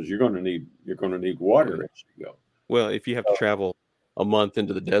 because you're going to need water as you go. Well, if you have to travel a month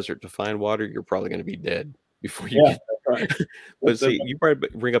into the desert to find water, you're probably going to be dead before you get there. Right. But see, you probably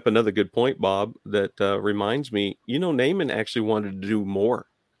bring up another good point, Bob, that reminds me, Naaman actually wanted to do more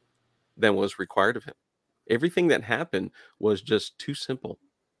than was required of him. Everything that happened was just too simple.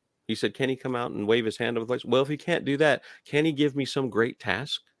 He said, can he come out and wave his hand over the place? Well, if he can't do that, can he give me some great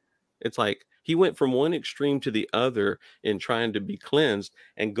task? It's like he went from one extreme to the other in trying to be cleansed,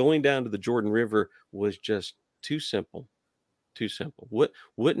 and going down to the Jordan River was just too simple. Too simple.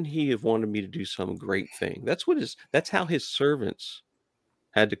 Wouldn't he have wanted me to do some great thing? That's how his servants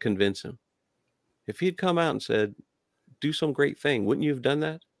had to convince him. If he had come out and said, do some great thing, wouldn't you have done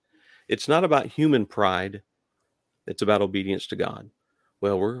that? It's not about human pride. It's about obedience to God.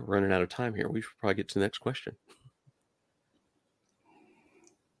 Well, we're running out of time here. We should probably get to the next question.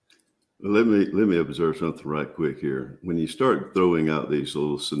 Let me observe something right quick here. When you start throwing out these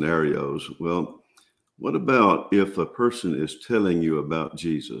little scenarios, well, what about if a person is telling you about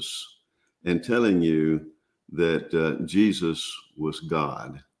Jesus and telling you that Jesus was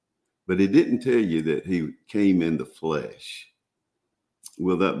God, but he didn't tell you that he came in the flesh?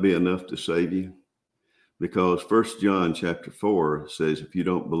 Will that be enough to save you? Because 1 John chapter 4 says, if you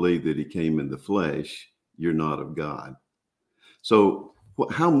don't believe that he came in the flesh, you're not of God. So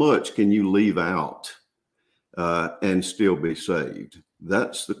how much can you leave out and still be saved?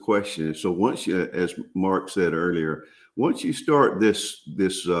 That's the question. So once you, as Mark said earlier, once you start this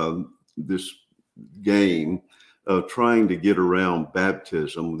game of trying to get around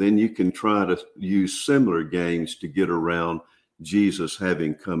baptism, then you can try to use similar games to get around Jesus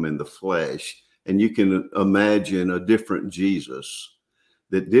having come in the flesh. And you can imagine a different Jesus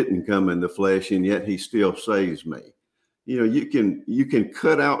that didn't come in the flesh, and yet he still saves me. You can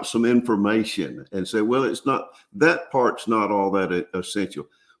cut out some information and say, well, it's not, that part's not all that essential.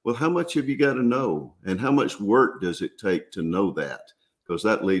 Well, how much have you got to know? And how much work does it take to know that? Because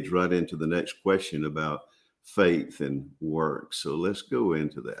that leads right into the next question about faith and work. So let's go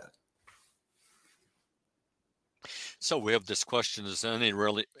into that. So we have this question: does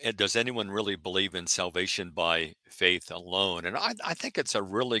anyone really believe in salvation by faith alone? And I think it's a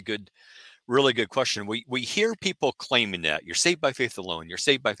really good question. We hear people claiming that you're saved by faith alone. You're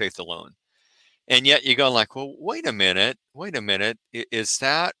saved by faith alone, and yet you go like, well, wait a minute. Is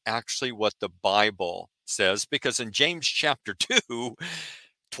that actually what the Bible says? Because in James chapter 2,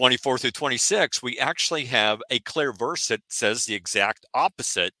 24 through 26, we actually have a clear verse that says the exact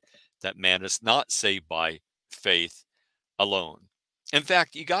opposite: that man is not saved by faith alone. In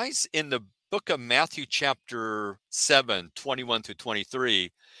fact, you guys, in the book of Matthew chapter 7, 21 through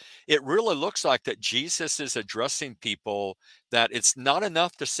 23, it really looks like that Jesus is addressing people that it's not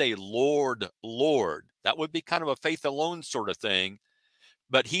enough to say, Lord, Lord. That would be kind of a faith alone sort of thing.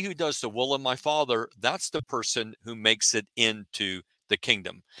 But he who does the will of my Father, that's the person who makes it into the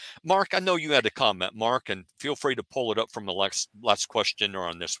kingdom. Mark, I know you had a comment, Mark, and feel free to pull it up from the last question or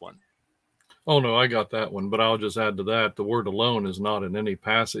on this one. Oh, no, I got that one, but I'll just add to that. The word alone is not in any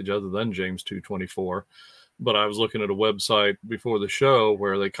passage other than James 2:24. But I was looking at a website before the show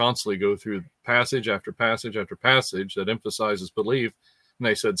where they constantly go through passage after passage after passage that emphasizes belief. And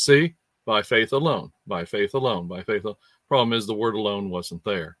they said, see, by faith alone, by faith alone, by faith alone. Problem is the word alone wasn't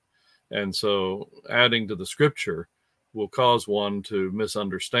there. And so adding to the scripture will cause one to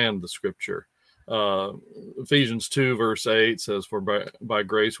misunderstand the scripture. Ephesians 2 verse 8 says, for by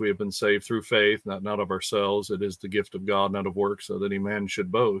grace we have been saved through faith, not of ourselves. It is the gift of God, not of works, so that any man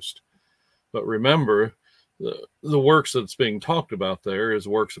should boast. But remember, the works that's being talked about there is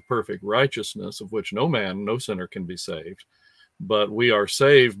works of perfect righteousness, of which no sinner can be saved. But we are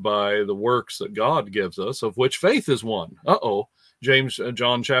saved by the works that God gives us, of which faith is one.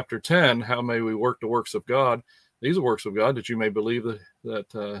 John chapter 10, how may we work the works of God? These are works of God, that you may believe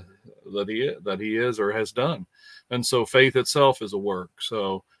that he is or has done. And so faith itself is a work.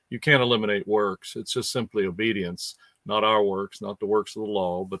 So you can't eliminate works. It's just simply obedience, not our works, not the works of the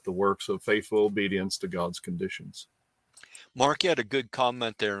law, but the works of faithful obedience to God's conditions. Mark, you had a good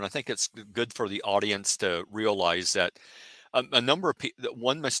comment there, and I think it's good for the audience to realize that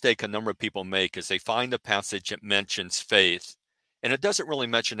one mistake a number of people make is they find a passage that mentions faith, and it doesn't really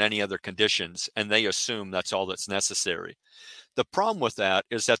mention any other conditions, and they assume that's all that's necessary. The problem with that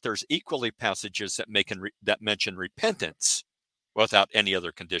is that there's equally passages that mention repentance without any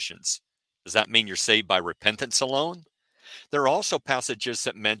other conditions. Does that mean you're saved by repentance alone? There are also passages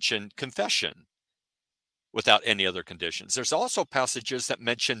that mention confession without any other conditions. There's also passages that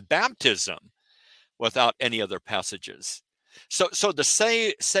mention baptism without any other passages. So to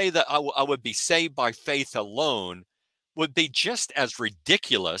say that I would be saved by faith alone would be just as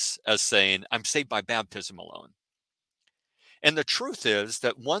ridiculous as saying I'm saved by baptism alone. And the truth is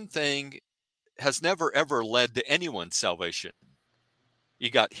that one thing has never, ever led to anyone's salvation. You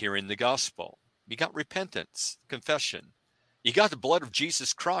got hearing the gospel. You got repentance, confession. You got the blood of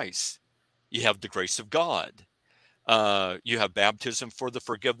Jesus Christ. You have the grace of God. You have baptism for the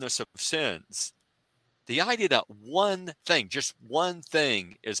forgiveness of sins. The idea that one thing, just one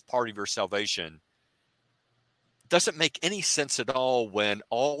thing, is part of your salvation doesn't make any sense at all when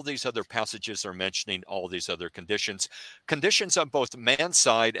all these other passages are mentioning all these other conditions on both man's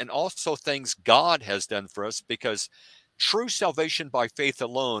side and also things God has done for us, because true salvation by faith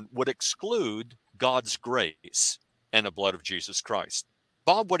alone would exclude God's grace and the blood of Jesus Christ.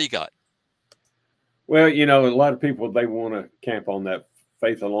 Bob, what do you got? Well, a lot of people, they want to camp on that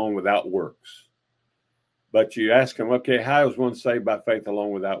faith alone without works. But you ask them, okay, how is one saved by faith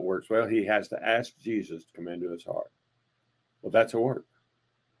alone without works? Well, he has to ask Jesus to come into his heart. Well, that's a work.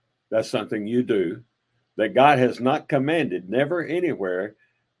 That's something you do that God has not commanded. Never anywhere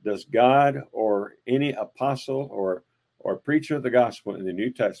does God or any apostle or preacher of the gospel in the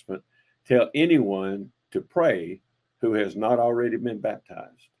New Testament tell anyone to pray who has not already been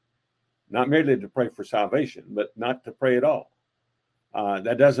baptized. Not merely to pray for salvation, but not to pray at all.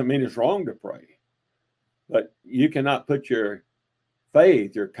 That doesn't mean it's wrong to pray. But you cannot put your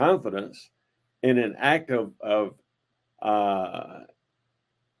faith, your confidence, in an act of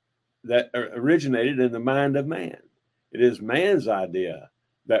that originated in the mind of man. It is man's idea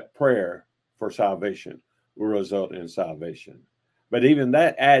that prayer for salvation will result in salvation. But even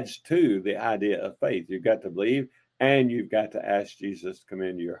that adds to the idea of faith. You've got to believe, and you've got to ask Jesus to come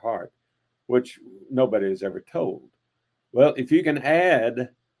into your heart, which nobody has ever told. Well, if you can add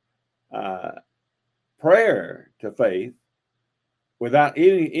prayer to faith without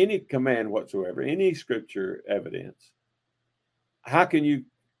any command whatsoever, any scripture evidence, how can you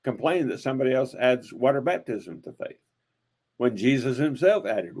complain that somebody else adds water baptism to faith when Jesus himself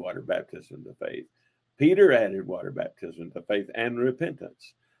added water baptism to faith? Peter added water baptism to faith and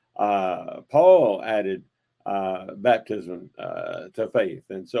repentance. Paul added baptism to faith.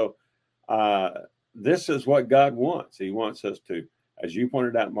 And so this is what God wants. He wants us to, as you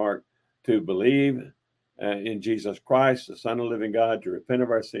pointed out, Mark, to believe in Jesus Christ, the Son of the living God, to repent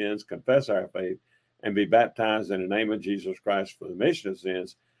of our sins, confess our faith, and be baptized in the name of Jesus Christ for the remission of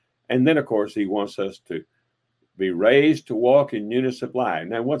sins. And then, of course, he wants us to be raised to walk in newness of life.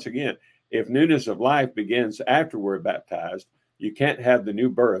 Now, once again, if newness of life begins after we're baptized, you can't have the new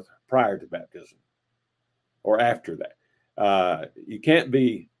birth prior to baptism or after that. You can't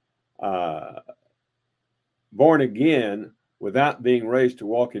be born again without being raised to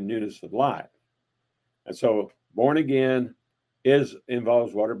walk in newness of life. And so born again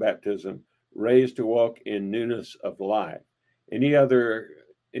involves water baptism, raised to walk in newness of life. Any other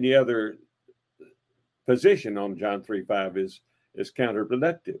position on John 3:5 is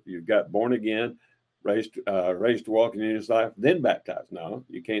counterproductive. You've got born again, raised to walk in newness of life, then baptized. No,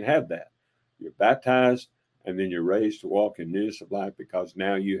 you can't have that. You're baptized and then you're raised to walk in newness of life, because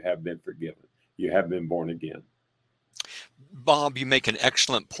now you have been forgiven. You have been born again. Bob, you make an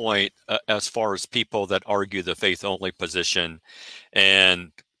excellent point as far as people that argue the faith-only position,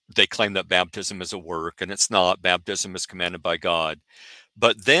 and they claim that baptism is a work, and it's not. Baptism is commanded by God.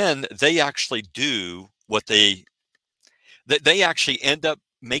 But then they actually do what they actually end up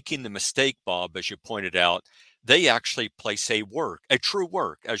making the mistake, Bob, as you pointed out. They actually place a work, a true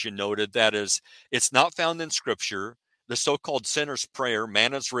work, as you noted. That is, it's not found in Scripture. the so-called sinner's prayer.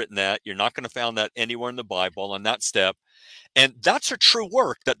 Man has written that. You're not going to find that anywhere in the Bible on that step. And that's a true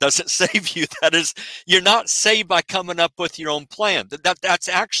work that doesn't save you. That is, you're not saved by coming up with your own plan. That's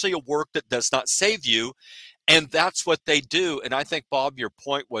actually a work that does not save you. And that's what they do. And I think, Bob, your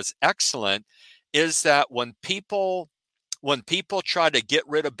point was excellent, is that when people try to get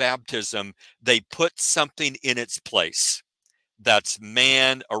rid of baptism, they put something in its place that's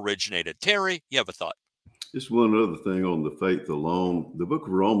man originated. Terry, you have a thought? Just one other thing on the faith alone. The book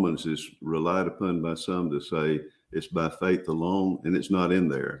of Romans is relied upon by some to say it's by faith alone, and it's not in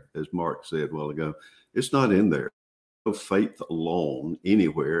there, as Mark said a while ago. It's not in there. No faith alone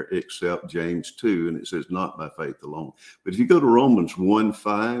anywhere except James 2, and it says not by faith alone. But if you go to Romans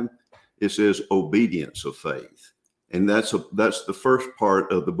 1:5, it says obedience of faith. And that's the first part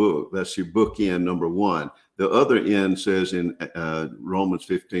of the book. That's your bookend number one. The other end says in Romans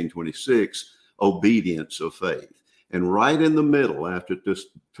 15:26, obedience of faith. And right in the middle, after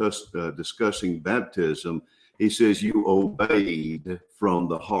discussing baptism, he says you obeyed from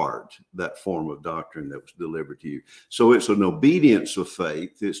the heart that form of doctrine that was delivered to you. So it's an obedience of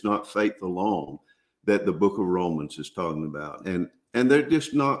faith. It's not faith alone that the book of Romans is talking about. And they're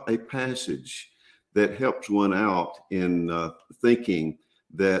just not a passage that helps one out in thinking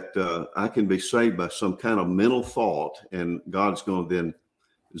that I can be saved by some kind of mental thought and God's going to then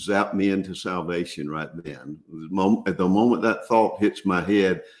zap me into salvation right then. At the moment that thought hits my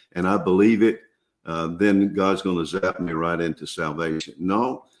head and I believe it, then God's going to zap me right into salvation.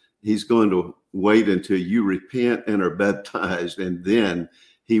 No, he's going to wait until you repent and are baptized, and then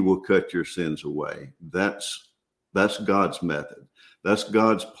he will cut your sins away. That's God's method. That's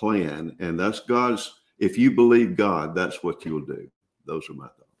God's plan. And that's God's, if you believe God, that's what you'll do. Those are my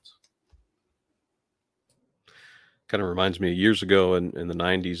thoughts. Kind of reminds me, years ago in the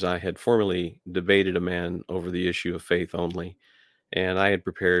 90s, I had formerly debated a man over the issue of faith only. And I had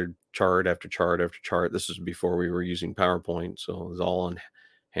prepared chart after chart after chart. This is before we were using PowerPoint. So it was all on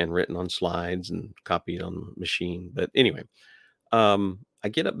handwritten on slides and copied on the machine. But anyway, I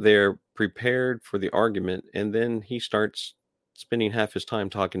get up there prepared for the argument. And then he starts spending half his time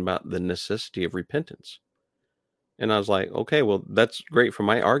talking about the necessity of repentance. And I was like, okay, well, that's great for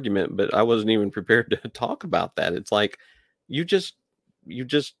my argument, but I wasn't even prepared to talk about that. It's like, you just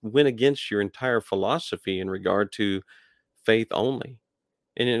went against your entire philosophy in regard to faith only.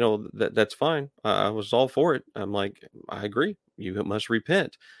 And that's fine. I was all for it. I'm like, I agree, you must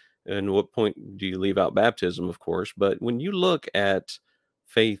repent. And what point do you leave out baptism, of course? But when you look at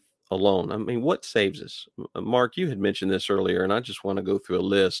faith alone, I mean, what saves us? Mark, you had mentioned this earlier, and I just want to go through a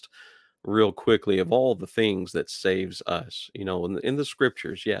list real quickly of all the things that saves us. In the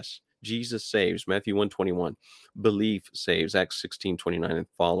scriptures, yes, Jesus saves, Matthew 1:21. Belief saves, Acts 16:29 and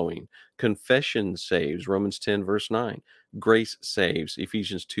following. Confession saves, Romans 10 verse 9. Grace saves,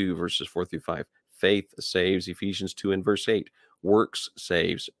 Ephesians 2 verses 4-5. Faith saves, Ephesians 2 and verse 8. Works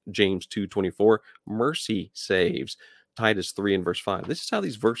saves, James 2:24. Mercy saves, Titus 3 and verse 5. This is how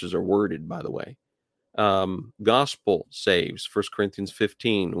these verses are worded, by the way. Gospel saves, 1 Corinthians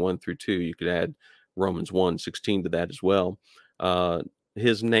 15 1-2. You could add Romans 1:16 to that as well.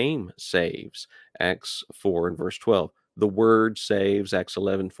 His name saves, Acts 4 and verse 12. The word saves, Acts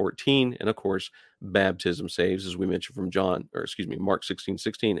 11:14. And of course, baptism saves, as we mentioned from Mark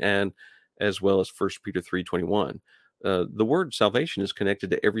 16:16, and as well as 1 Peter 3:21. The word salvation is connected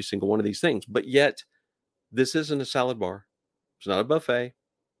to every single one of these things, but yet this isn't a salad bar. It's not a buffet.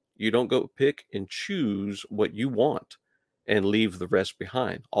 You don't go pick and choose what you want and leave the rest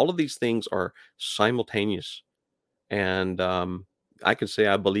behind. All of these things are simultaneous. And I can say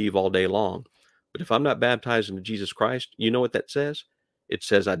I believe all day long, but if I'm not baptized into Jesus Christ, you know what that says? It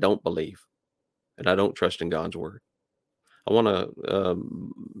says I don't believe and I don't trust in God's word. I want to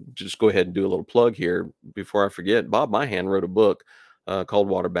just go ahead and do a little plug here before I forget. Bob Myhan wrote a book called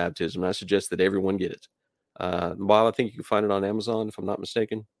Water Baptism, and I suggest that everyone get it. Bob, I think you can find it on Amazon, if I'm not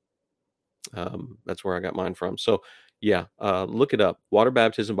mistaken. That's where I got mine from. So yeah, look it up. Water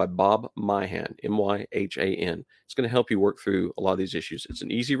Baptism by Bob Myhan, Myhan. It's going to help you work through a lot of these issues. It's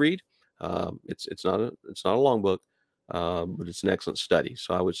an easy read. It's not a long book, but it's an excellent study.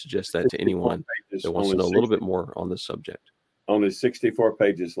 So I would suggest that to anyone that wants to know a little bit more on this subject. Only 64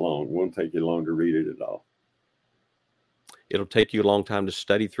 pages long. It won't take you long to read it at all. It'll take you a long time to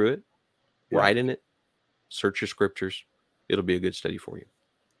study through it, write in it, search your scriptures. It'll be a good study for you.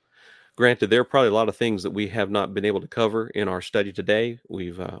 Granted, there are probably a lot of things that we have not been able to cover in our study today.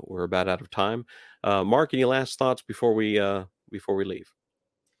 We're about out of time. Mark, any last thoughts before we leave?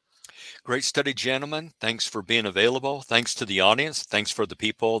 Great study, gentlemen. Thanks for being available. Thanks to the audience. Thanks for the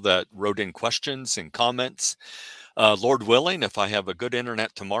people that wrote in questions and comments. Lord willing, if I have a good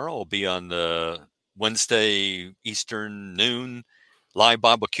internet tomorrow, I'll be on the Wednesday Eastern noon live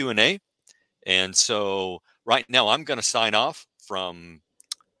Bible Q&A. And so right now I'm going to sign off from,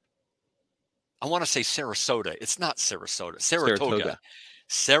 I want to say Sarasota. It's not Sarasota,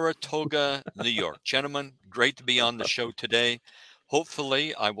 Saratoga, New York. Gentlemen, great to be on the show today.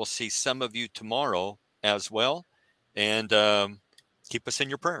 Hopefully I will see some of you tomorrow as well. And keep us in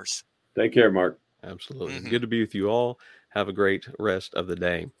your prayers. Take care, Mark. Absolutely. Mhm. Good to be with you all. Have a great rest of the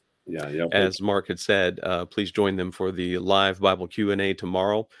day. Yeah. As Mark had said, please join them for the live Bible Q&A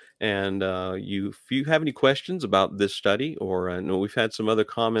tomorrow. And if you have any questions about this study, or no, we've had some other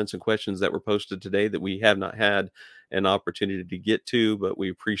comments and questions that were posted today that we have not had an opportunity to get to, but we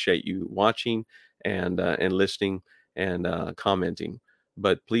appreciate you watching and listening and commenting.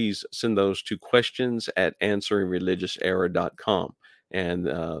 But please send those to questions@answeringreligiouserror.com. And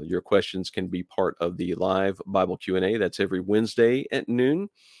your questions can be part of the live Bible Q&A. That's every Wednesday at noon.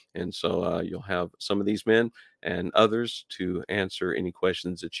 And so you'll have some of these men and others to answer any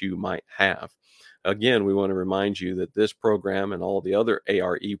questions that you might have. Again, we want to remind you that this program and all the other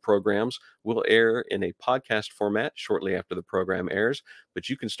ARE programs will air in a podcast format shortly after the program airs. But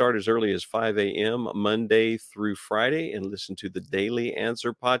you can start as early as 5 a.m. Monday through Friday and listen to the Daily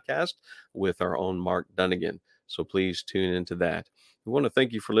Answer podcast with our own Mark Dunnigan. So please tune into that. We want to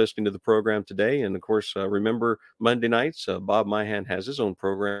thank you for listening to the program today. And of course, remember Monday nights, Bob Myhan has his own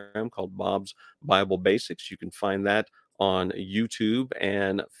program called Bob's Bible Basics. You can find that on YouTube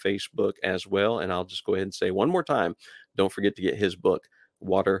and Facebook as well. And I'll just go ahead and say one more time, don't forget to get his book,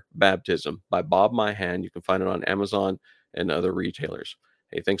 Water Baptism by Bob Myhan. You can find it on Amazon and other retailers.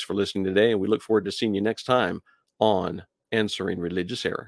 Hey, thanks for listening today. And we look forward to seeing you next time on Answering Religious Error.